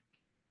lacking?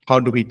 How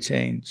do we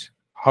change?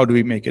 How do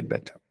we make it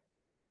better?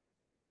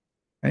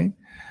 Right?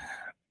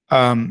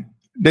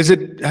 Does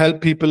it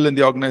help people in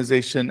the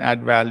organization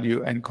add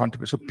value and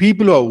contribute? So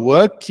people who are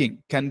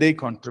working, can they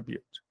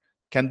contribute?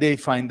 Can they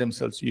find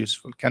themselves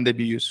useful? Can they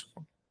be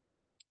useful?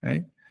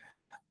 Right?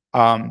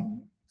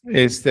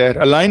 Is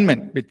there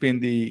alignment between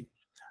the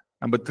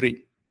number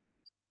 3,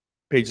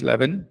 page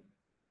 11,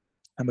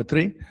 number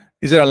 3?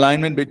 Is there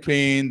alignment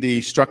between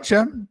the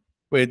structure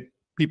with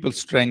people's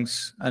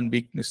strengths and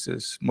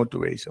weaknesses,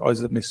 motivation, or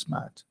is it a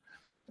mismatch?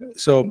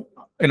 So,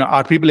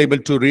 are people able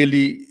to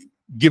really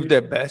give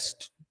their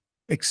best,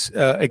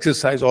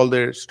 exercise all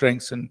their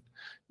strengths, and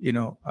in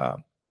a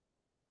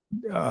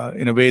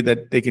way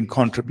that they can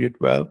contribute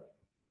well?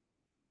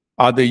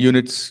 Are the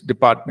units,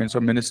 departments,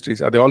 or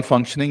ministries, are they all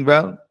functioning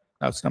well?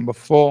 That's number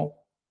 4.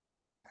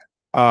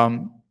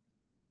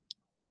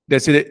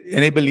 Does it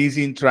enable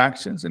easy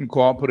interactions and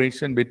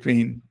cooperation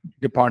between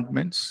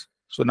departments?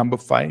 So number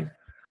 5.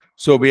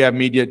 So we have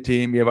media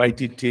team, we have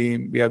IT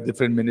team, we have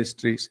different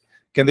ministries.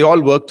 Can they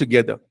all work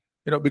together?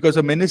 Because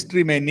a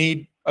ministry may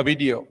need a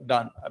video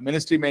done, a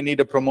ministry may need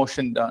a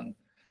promotion done,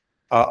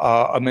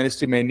 a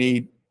ministry may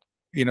need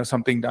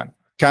something done.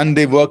 Can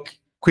they work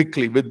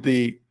quickly with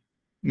the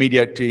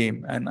media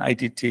team and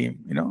IT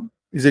team?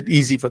 Is it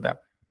easy for them?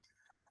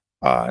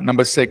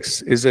 Number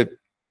 6, is it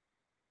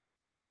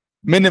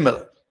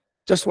minimal,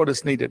 just what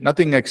is needed,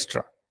 nothing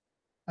extra,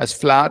 as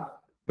flat,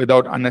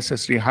 without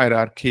unnecessary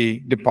hierarchy,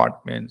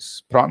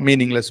 departments,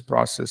 meaningless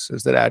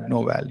processes that add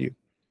no value?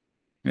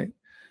 Right?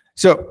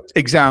 So,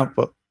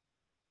 example,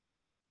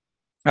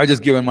 I'll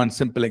just give one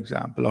simple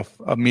example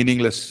of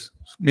meaningless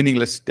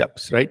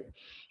steps, right?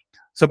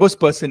 Suppose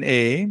person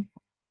A,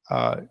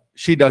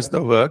 she does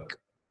the work,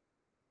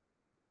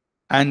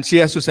 and she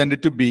has to send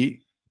it to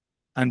B,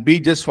 and B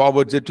just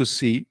forwards it to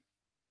C,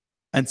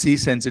 and C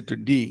sends it to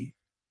D.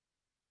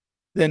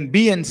 Then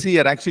B and C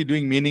are actually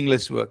doing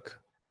meaningless work.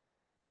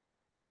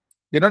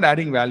 They're not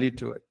adding value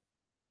to it.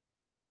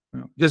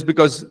 Just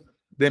because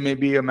they may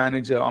be a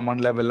manager on one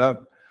level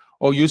up,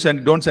 or you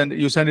send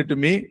it to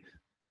me,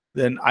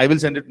 then I will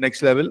send it to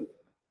next level,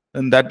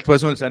 and that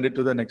person will send it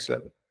to the next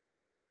level.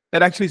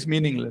 That actually is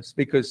meaningless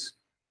because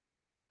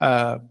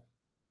they're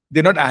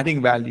not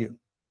adding value.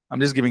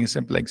 I'm just giving a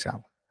simple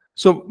example.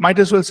 So might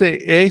as well say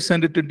A,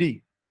 send it to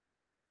D.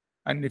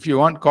 And if you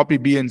want, copy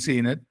B and C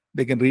in it.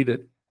 They can read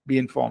it, be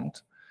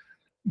informed.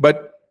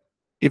 But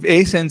if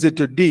A sends it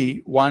to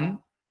D,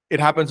 it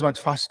happens much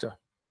faster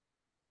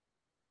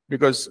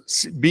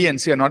because B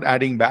and C are not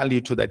adding value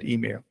to that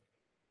email,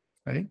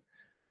 right?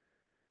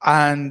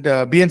 And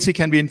B and C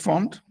can be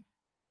informed,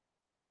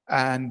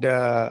 and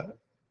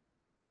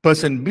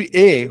person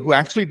A, who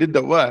actually did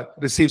the work,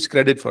 receives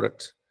credit for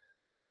it.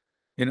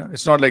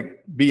 It's not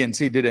like B and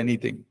C did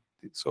anything,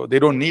 so they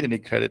don't need any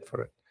credit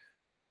for it.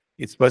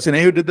 It's person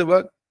A who did the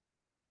work,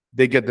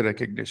 they get the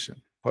recognition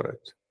for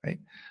it, right?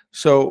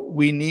 So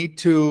we need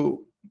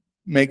to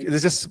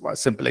this is a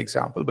simple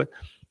example, but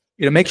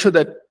make sure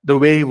that the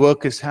way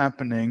work is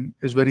happening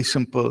is very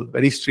simple,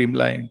 very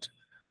streamlined,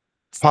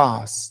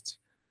 fast,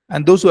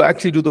 and those who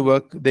actually do the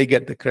work, they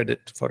get the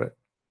credit for it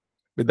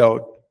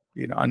without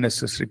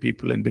unnecessary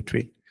people in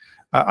between.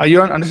 Are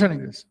you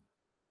understanding this?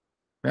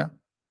 Yeah.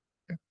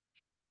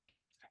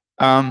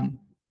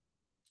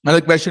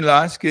 Another question I'll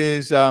ask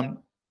is,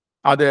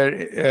 are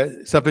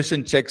there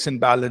sufficient checks and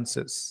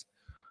balances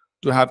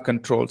to have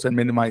controls and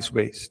minimize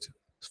waste?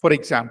 For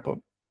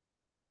example,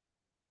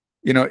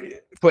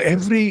 for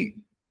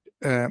anything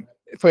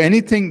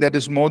that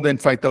is more than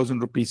 5,000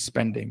 rupees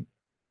spending,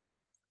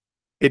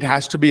 it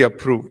has to be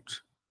approved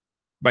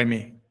by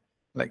me.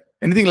 Like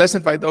anything less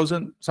than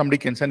 5,000, somebody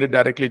can send it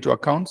directly to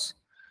accounts.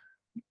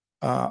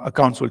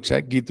 Accounts will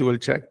check, Geetu will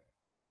check.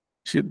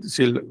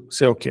 She'll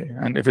say okay,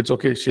 and if it's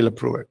okay, she'll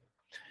approve it.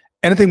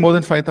 Anything more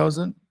than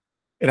 5,000,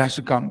 it has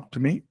to come to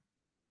me.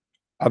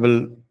 I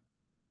will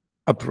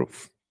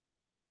approve.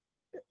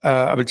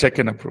 I will check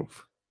and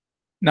approve.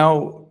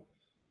 Now,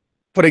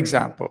 for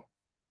example,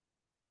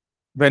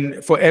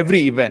 for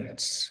every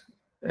events,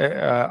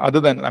 other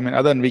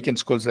than weekend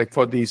schools, like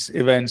for these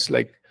events,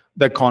 like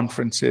the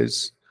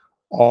conferences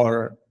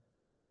or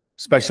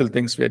special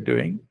things we're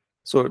doing,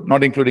 so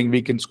not including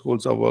weekend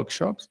schools or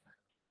workshops,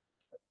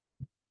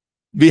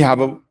 we have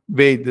a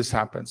way this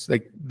happens.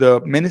 Like the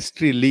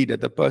ministry leader,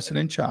 the person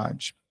in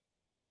charge,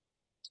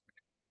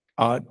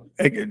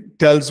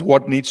 tells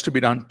what needs to be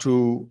done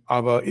to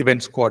our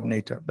events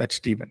coordinator, that's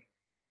Stephen.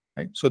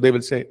 Right? So they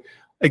will say,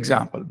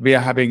 example, we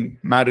are having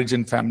marriage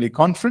and family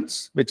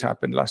conference, which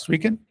happened last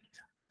weekend.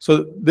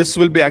 So this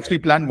will be actually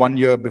planned 1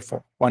 year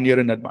before, 1 year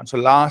in advance. So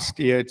last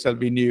year itself,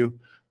 we knew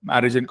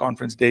marriage and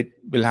conference date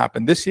will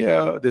happen this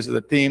year. This is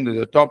the theme, this is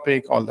the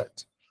topic, all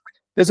that.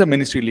 There's a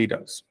ministry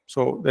leaders.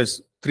 So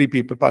there's 3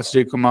 people,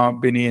 Pastor J. Kumar,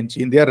 Binny, and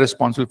Jean. They are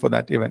responsible for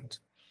that event.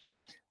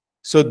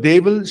 So they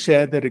will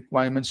share the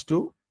requirements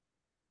to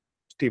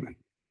Stephen.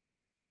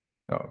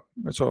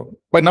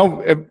 But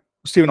now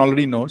Stephen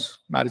already knows,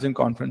 marriage and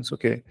conference,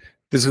 okay,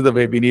 this is the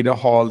way, we need a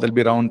hall, there'll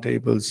be round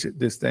tables,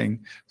 this thing,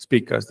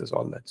 speakers, this,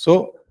 all that.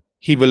 So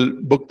he will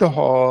book the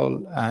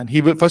hall, and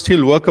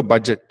he'll work a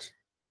budget,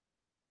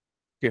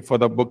 okay, for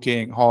the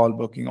booking, hall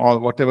booking, all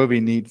whatever we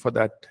need for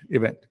that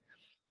event,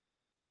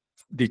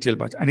 detailed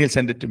budget, and he'll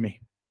send it to me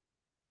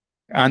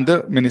and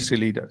the ministry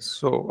leaders.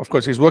 So of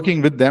course he's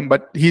working with them,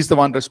 but he's the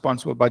one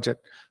responsible budget,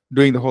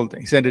 doing the whole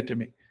thing. Send it to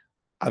me.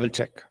 I will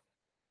check.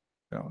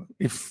 You know,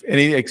 if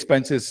any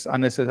expense is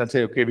unnecessary, I'll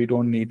say, okay, we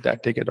don't need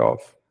that, take it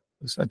off.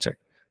 I'll check.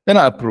 Then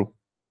I approve.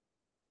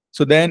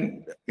 So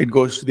then it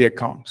goes to the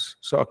accounts.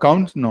 So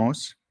accounts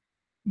knows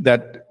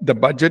that the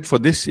budget for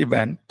this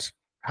event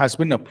has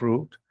been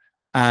approved,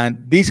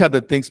 and these are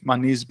the things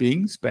money is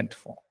being spent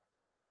for.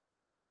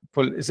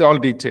 It's all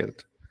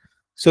detailed.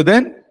 So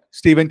then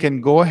Stephen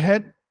can go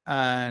ahead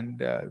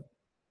and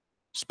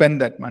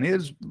spend that money,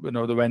 as you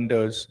know, the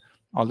vendors,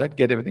 all that,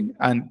 get everything,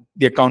 and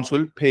the accounts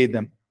will pay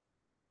them,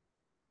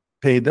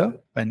 pay the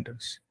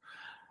vendors.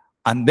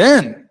 And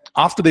then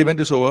after the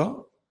event is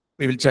over,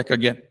 we will check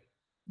again.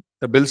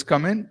 The bills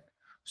come in.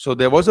 So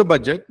there was a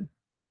budget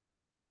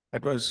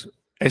that was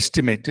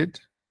estimated.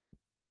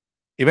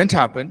 Event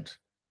happened.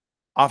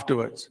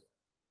 Afterwards,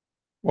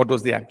 what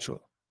was the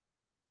actual?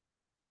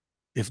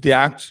 If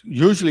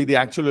usually the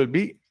actual will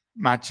be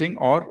matching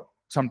or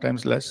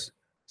sometimes less.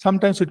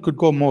 Sometimes it could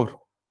go more.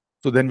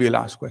 So then we'll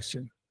ask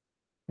question.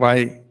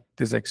 Why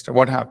this extra?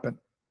 What happened?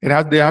 There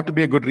have to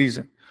be a good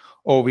reason.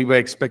 Oh, we were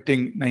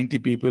expecting 90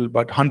 people,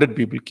 but 100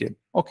 people came.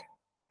 Okay,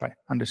 fine,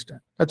 understand.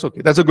 That's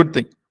okay. That's a good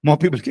thing. More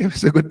people came,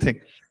 it's a good thing.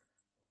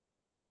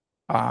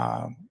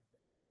 Fine.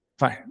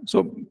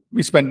 So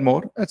we spend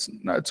more. That's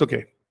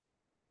okay.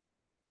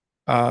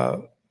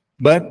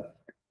 But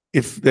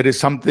if there is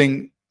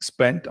something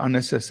spent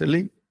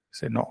unnecessarily,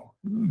 say no,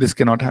 this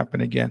cannot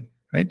happen again,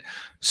 right?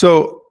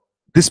 So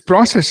this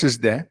process is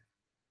there.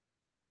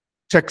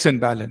 Checks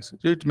and balances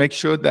to make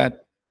sure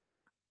that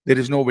there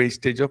is no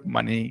wastage of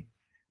money,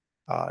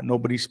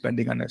 nobody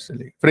spending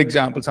unnecessarily. For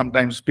example,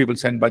 sometimes people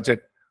send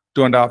budget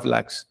 2.5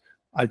 lakhs.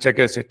 I'll check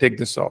and say, take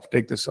this off,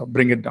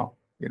 bring it down,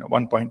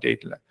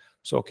 1.8 lakh.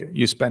 So, okay,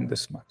 you spend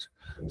this much.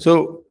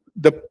 So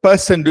the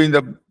person doing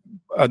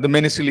the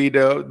ministry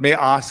leader may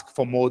ask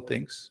for more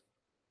things.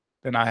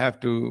 Then I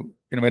have to,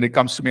 when it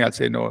comes to me, I'll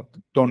say, no,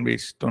 don't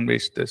waste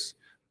this,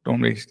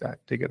 don't waste that,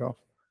 take it off.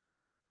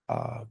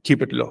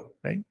 Keep it low,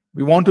 right?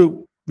 We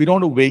don't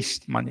want to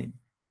waste money,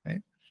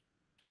 right?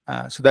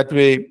 So that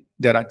way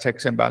there are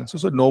checks and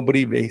balances, so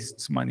nobody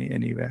wastes money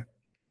anywhere,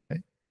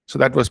 right? So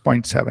that was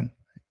point 7.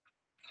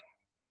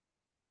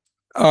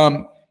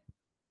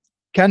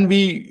 Can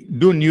we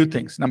do new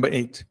things? Number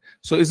 8.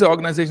 So is the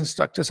organization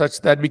structure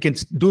such that we can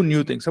do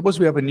new things? Suppose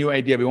we have a new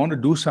idea, we want to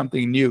do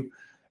something new,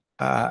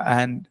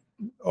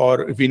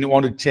 or if we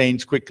want to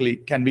change quickly,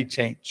 can we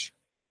change,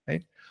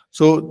 right?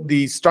 So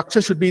the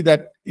structure should be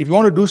that if you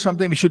want to do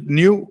something, we should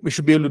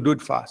be able to do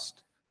it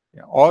fast.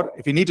 Yeah. Or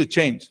if we need to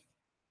change,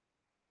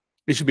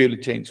 we should be able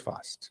to change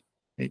fast.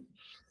 Right?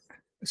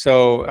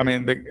 So, I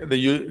mean,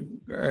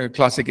 the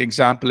classic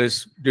example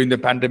is during the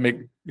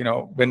pandemic,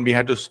 when we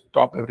had to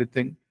stop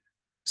everything,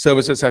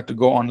 services had to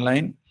go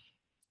online,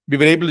 we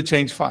were able to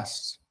change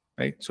fast,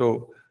 right?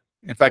 So,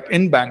 in fact,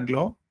 in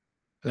Bangalore,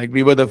 like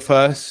we were the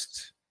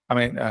first,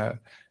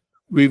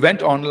 we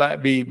went online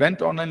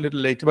a little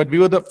later, but we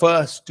were the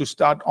first to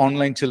start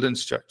online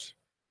children's church.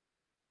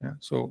 Yeah,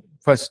 so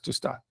first to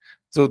start.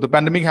 So the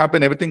pandemic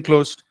happened, everything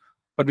closed,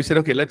 but we said,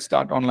 okay, let's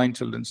start online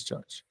children's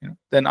church.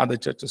 Then other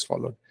churches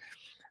followed.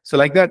 So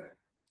like that,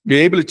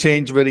 we're able to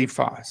change very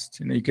fast.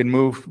 You can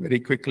move very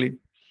quickly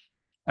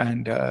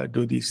and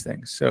do these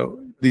things.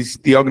 So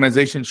the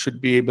organization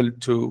should be able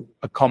to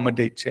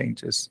accommodate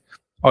changes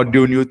or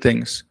do new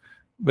things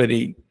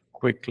very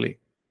quickly.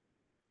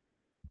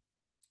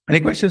 Any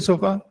questions so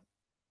far?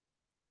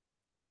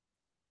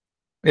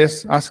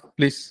 Yes, ask,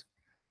 please.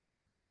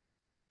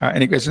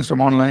 Any questions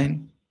from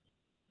online?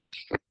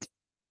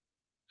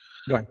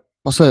 Go ahead.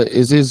 Sir,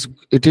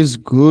 it is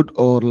good,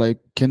 or like,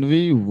 can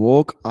we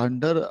work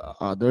under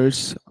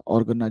others'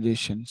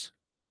 organizations?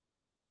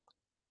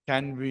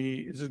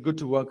 Is it good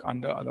to work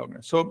under other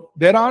organizations? So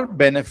there are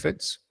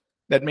benefits.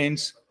 That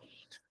means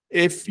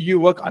if you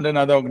work under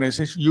another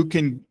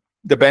organization,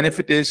 the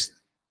benefit is,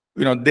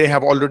 they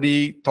have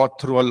already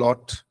thought through a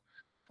lot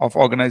of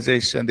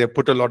organization. They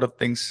put a lot of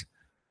things.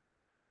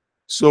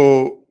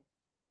 So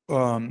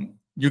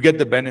you get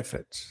the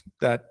benefits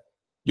that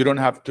you don't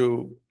have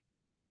to,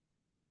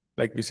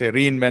 like we say,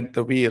 reinvent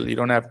the wheel. You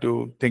don't have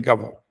to think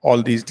of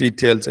all these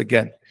details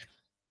again.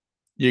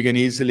 You can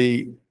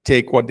easily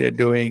take what they're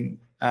doing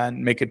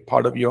and make it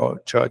part of your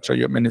church or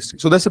your ministry.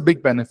 So that's a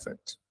big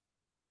benefit.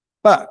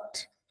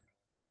 But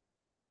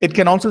it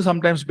can also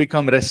sometimes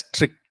become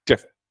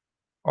restrictive,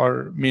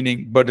 or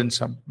meaning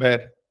burdensome,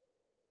 where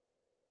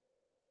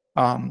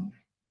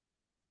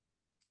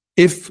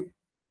if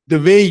the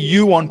way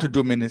you want to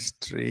do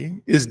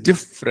ministry is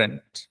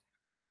different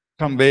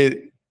from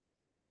way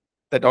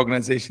that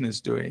organization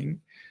is doing,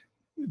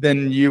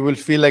 then you will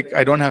feel like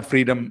I don't have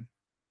freedom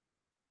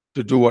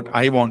to do what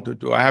I want to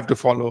do. I have to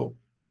follow,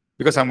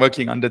 because I'm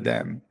working under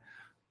them,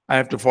 I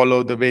have to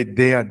follow the way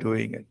they are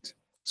doing it.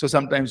 So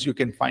sometimes you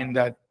can find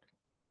that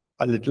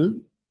a little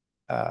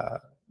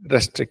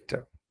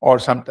restrictive, or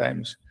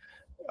sometimes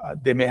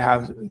they may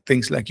have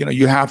things like,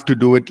 you have to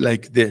do it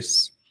like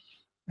this.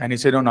 And you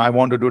say, no, I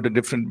want to do it a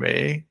different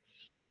way.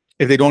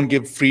 If they don't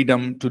give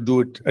freedom to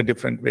do it a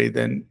different way,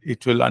 then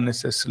it will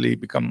unnecessarily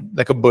become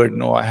like a burden.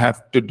 No, I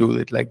have to do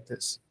it like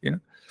this.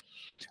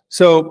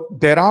 So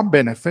there are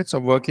benefits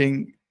of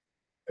working,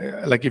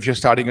 like if you're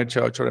starting a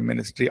church or a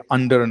ministry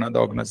under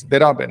another organization,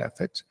 there are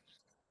benefits.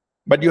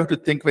 But you have to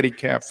think very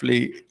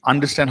carefully,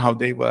 understand how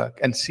they work,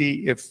 and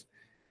see if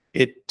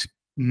it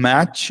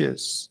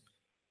matches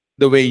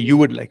the way you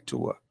would like to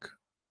work.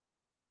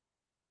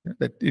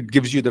 That it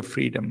gives you the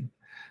freedom.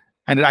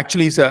 And it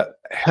actually is a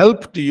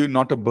help to you,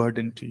 not a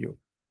burden to you.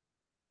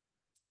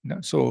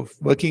 So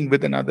working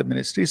with another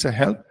ministry is a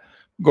help,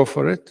 go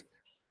for it.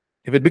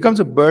 If it becomes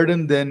a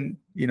burden, then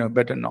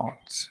better not,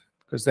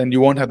 because then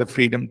you won't have the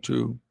freedom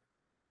to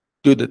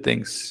do the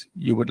things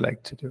you would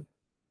like to do.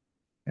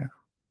 Yeah.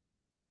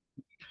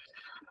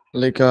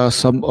 Like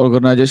some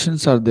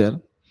organizations are there,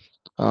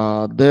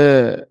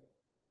 they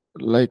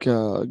like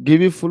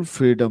give you full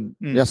freedom.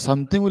 Yeah,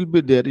 something will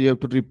be there, you have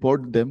to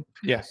report them.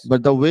 Yes.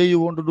 But the way you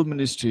want to do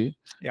ministry,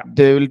 Yeah.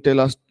 they will tell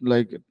us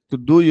like to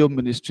do your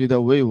ministry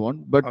the way you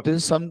want, but Okay.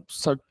 then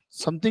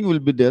something will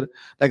be there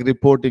like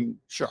reporting.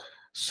 Sure.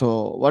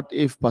 So what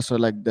if pastor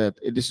like that?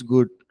 It is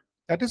good.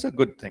 That is a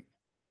good thing.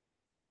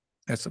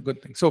 That's a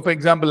good thing. So for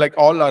example, like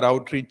all our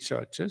outreach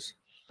churches,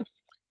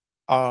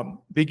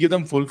 we give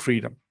them full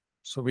freedom.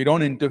 So we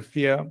don't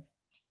interfere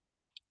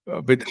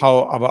with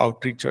how our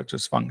outreach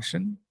churches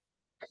function.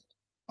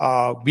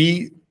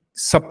 We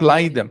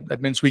supply them.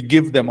 That means we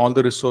give them all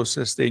the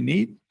resources they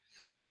need.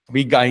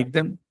 We guide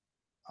them,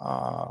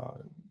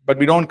 but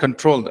we don't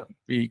control them.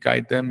 We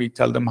guide them. We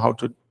tell them how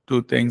to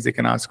do things. They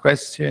can ask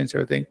questions,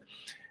 everything,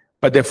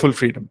 but they're full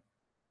freedom.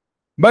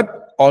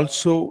 But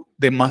also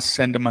they must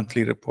send a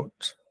monthly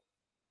report,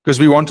 because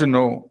we want to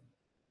know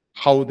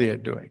how they are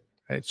doing.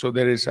 Right? So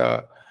there is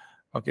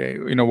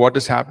what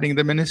is happening in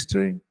the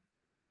ministry,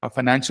 a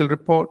financial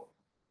report,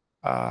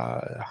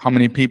 how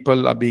many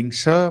people are being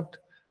served.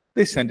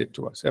 They send it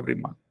to us every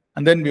month.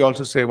 And then we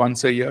also say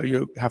once a year,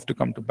 you have to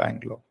come to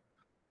Bangalore.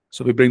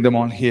 So we bring them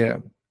on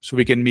here so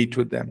we can meet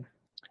with them.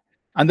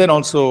 And then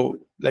also,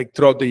 like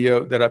throughout the year,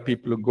 there are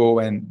people who go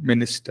and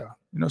minister.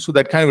 So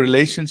that kind of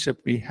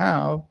relationship we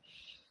have,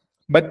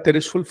 but there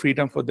is full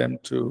freedom for them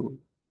to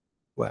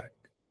work.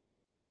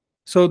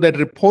 So that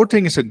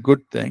reporting is a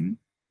good thing,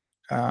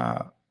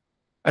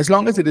 as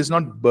long as it is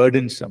not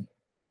burdensome.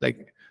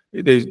 Like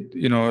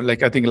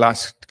like I think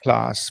last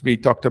class we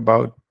talked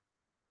about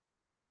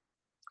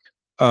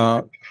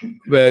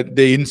where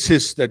they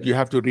insist that you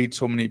have to reach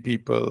so many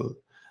people,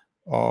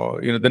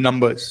 or the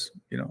numbers.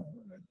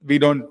 We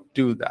don't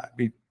do that.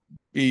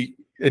 We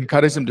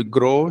encourage them to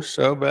grow,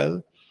 serve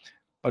well,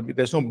 but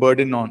there's no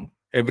burden on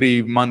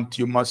every month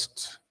you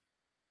must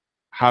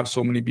have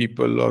so many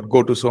people or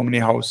go to so many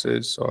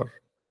houses, or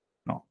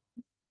no.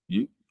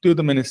 You do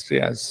the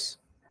ministry as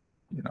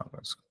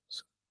as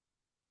goes.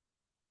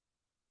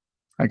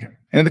 Okay.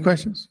 Any other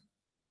questions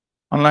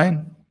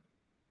online?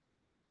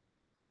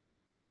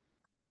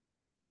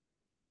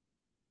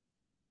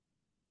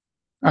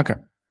 Okay.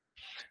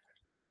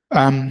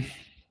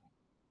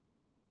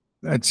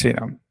 Let's see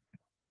now.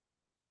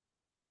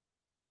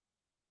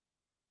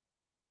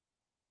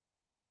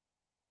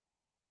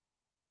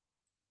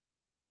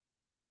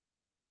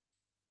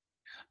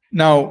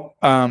 Now,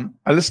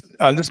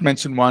 I'll just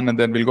mention one, and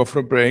then we'll go for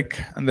a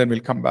break, and then we'll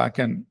come back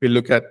and we'll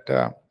look at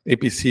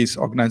APC's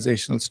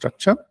organizational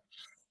structure.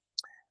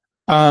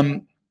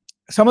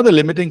 Some of the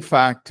limiting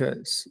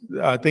factors,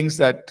 things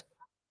that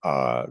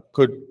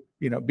could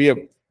be a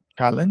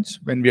challenge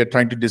when we are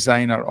trying to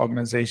design our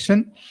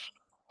organization.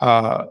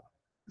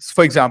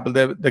 For example,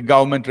 the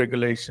government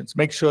regulations.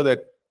 Make sure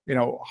that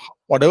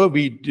whatever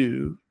we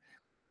do,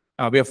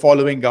 we are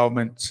following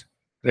government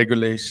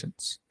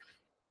regulations.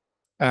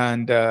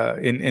 And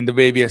in the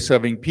way we are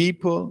serving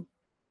people,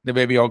 the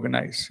way we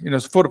organize.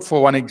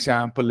 For one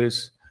example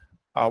is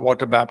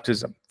water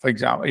baptism. For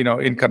example,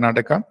 in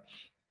Karnataka,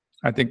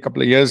 I think a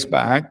couple of years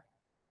back,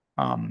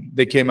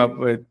 they came up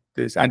with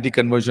this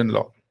anti-conversion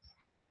law,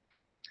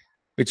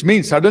 which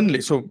means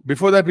suddenly, so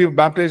before that we were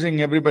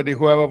baptizing everybody,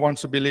 whoever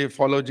wants to believe,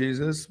 follow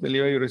Jesus,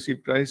 believer, you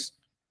receive Christ,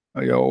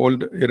 you're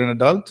an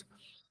adult,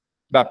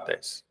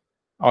 baptize.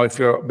 Or if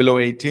you're below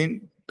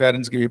 18,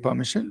 parents give you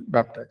permission,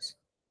 baptize.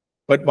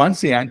 But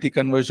once the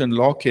anti-conversion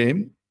law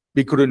came,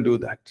 we couldn't do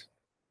that.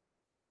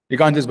 You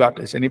can't just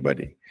baptize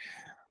anybody.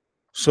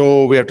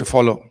 So we have to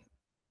follow,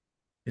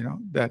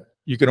 that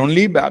you can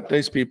only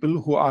baptize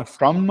people who are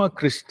from a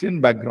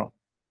Christian background.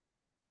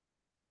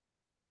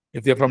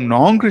 If they're from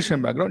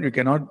non-Christian background, you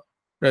cannot,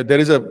 there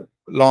is a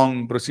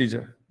long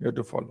procedure you have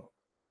to follow.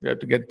 You have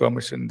to get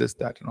permission, this,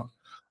 that, and all.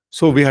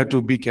 So we have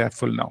to be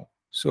careful now.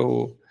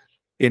 So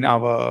in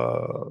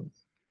our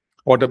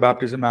water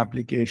baptism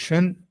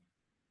application,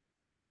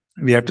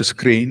 we have to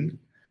screen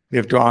We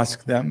have to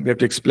ask them. We have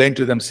to explain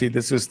to them, see,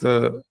 this is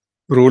the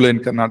rule in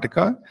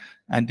Karnataka,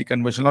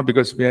 anti-conversion law,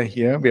 because we are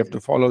here. We have to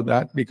follow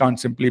that. We can't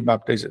simply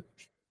baptize it.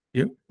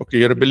 Okay,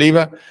 you're a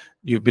believer.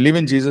 You believe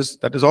in Jesus.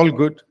 That is all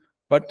good.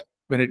 But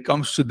when it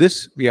comes to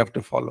this, we have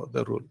to follow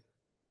the rule.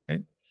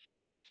 Okay?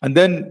 And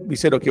then we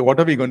said, okay, what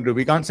are we going to do?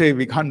 We can't say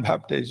we can't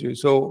baptize you.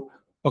 So,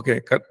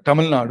 okay,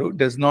 Tamil Nadu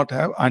does not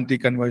have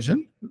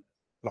anti-conversion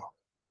law.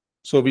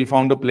 So we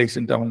found a place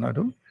in Tamil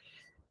Nadu.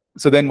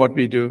 So then what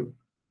we do,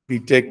 we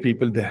take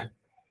people there.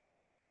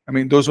 I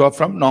mean, those who are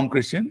from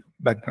non-Christian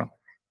background.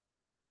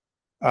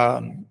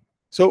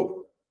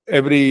 So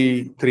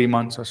every 3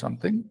 months or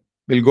something,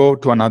 we'll go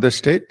to another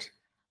state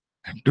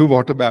and do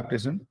water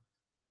baptism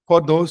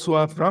for those who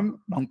are from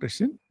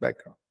non-Christian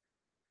background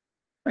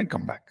and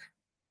come back.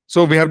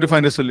 So we have to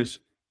find a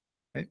solution,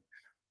 right?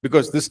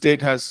 Because this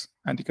state has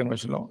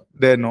anti-conversion law.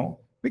 There, no,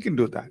 we can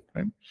do that,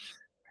 right?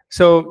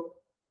 So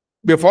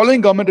we are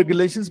following government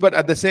regulations, but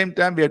at the same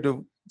time, we have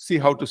to see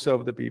how to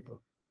serve the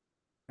people,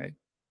 right?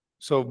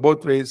 So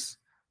both ways,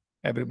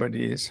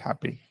 everybody is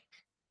happy.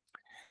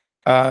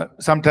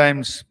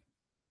 Sometimes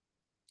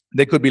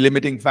there could be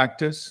limiting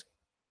factors,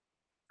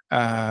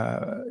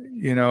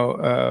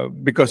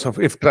 because of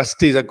if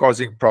trustees are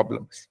causing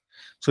problems.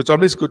 So it's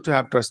always good to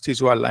have trustees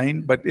who are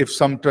aligned, but if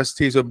some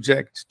trustees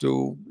object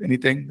to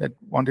anything that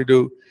want to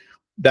do,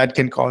 that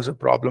can cause a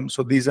problem.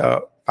 So these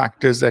are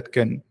factors that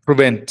can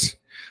prevent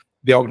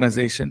the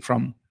organization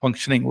from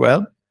functioning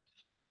well.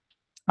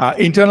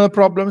 Internal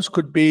problems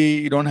could be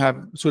you don't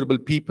have suitable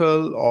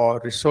people or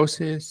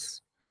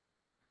resources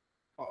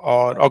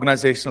or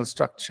organizational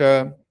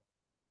structure.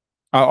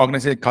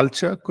 Organizational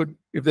culture could,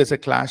 if there's a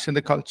clash in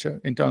the culture,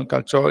 internal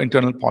culture or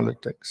internal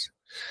politics.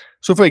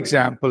 So for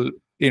example,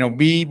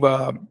 we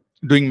were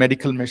doing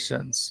medical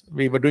missions.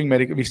 We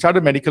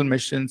started medical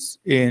missions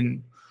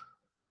in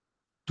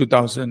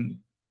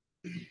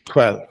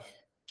 2012.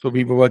 So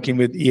we were working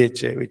with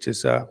EHA, which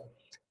is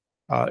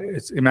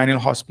it's Emmanuel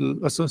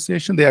Hospital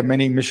Association. They have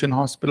many mission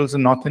hospitals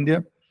in North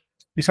India.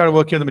 We started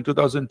working with them in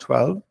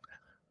 2012,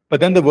 but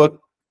then the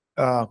work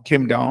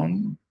came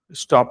down,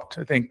 stopped,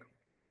 I think,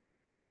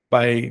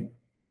 by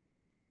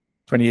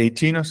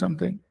 2018 or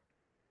something.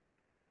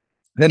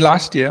 Then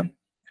last year,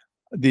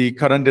 the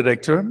current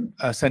director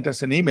sent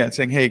us an email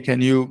saying, hey,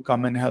 can you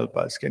come and help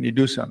us? Can you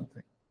do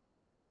something?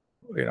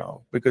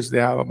 Because they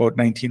have about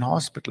 19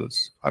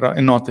 hospitals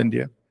in North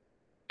India.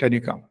 Can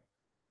you come?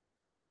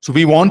 So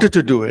we wanted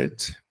to do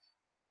it,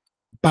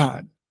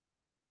 but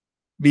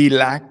we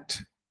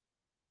lacked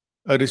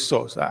a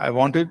resource. So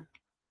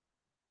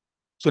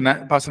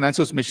Pastor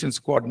Nancy was missions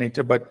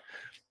coordinator, but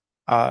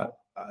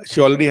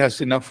she already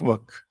has enough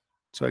work.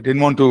 So I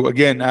didn't want to,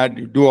 again,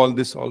 do all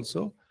this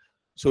also.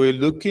 So we're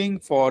looking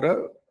for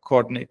a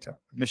coordinator,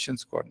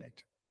 missions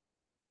coordinator,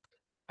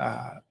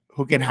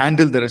 who can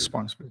handle the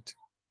responsibility.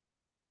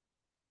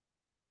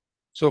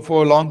 So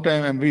for a long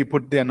time, and we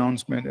put the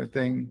announcement, I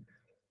think,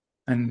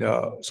 and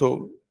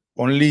so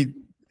only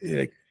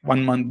like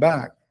 1 month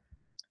back,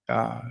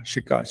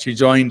 she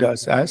joined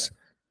us as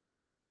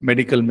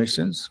medical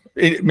missions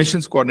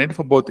coordinator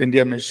for both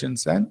India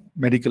missions and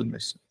medical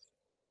missions.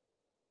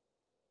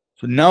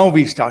 So now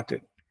we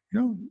started,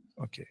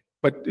 okay.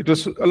 But it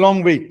was a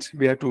long wait.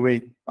 We had to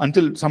wait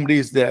until somebody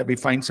is there. We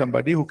find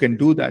somebody who can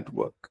do that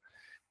work.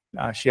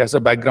 She has a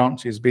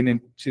background. She's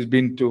been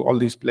to all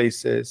these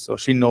places, so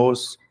she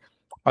knows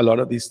a lot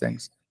of these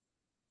things.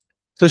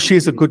 So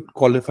she's a good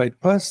qualified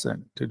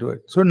person to do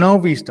it. So now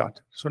we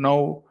started. So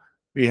now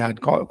we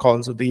had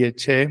calls of the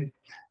EHA,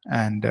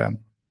 and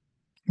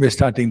we're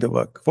starting the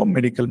work for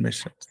medical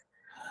missions.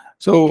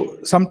 So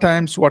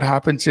sometimes what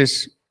happens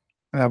is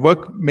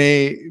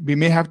we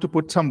may have to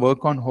put some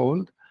work on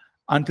hold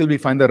until we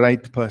find the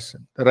right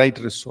person, the right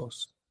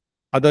resource.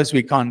 Otherwise,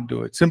 we can't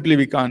do it. Simply,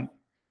 we can't,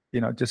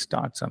 just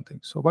start something.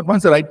 So, but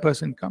once the right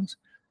person comes,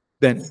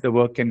 then the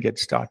work can get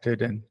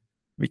started and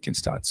we can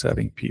start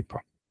serving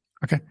people.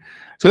 Okay.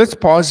 So let's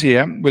pause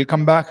here. We'll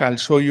come back. I'll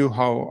show you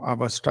how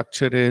our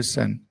structure is,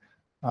 and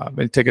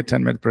we'll take a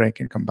 10-minute break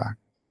and come back.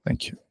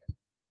 Thank you.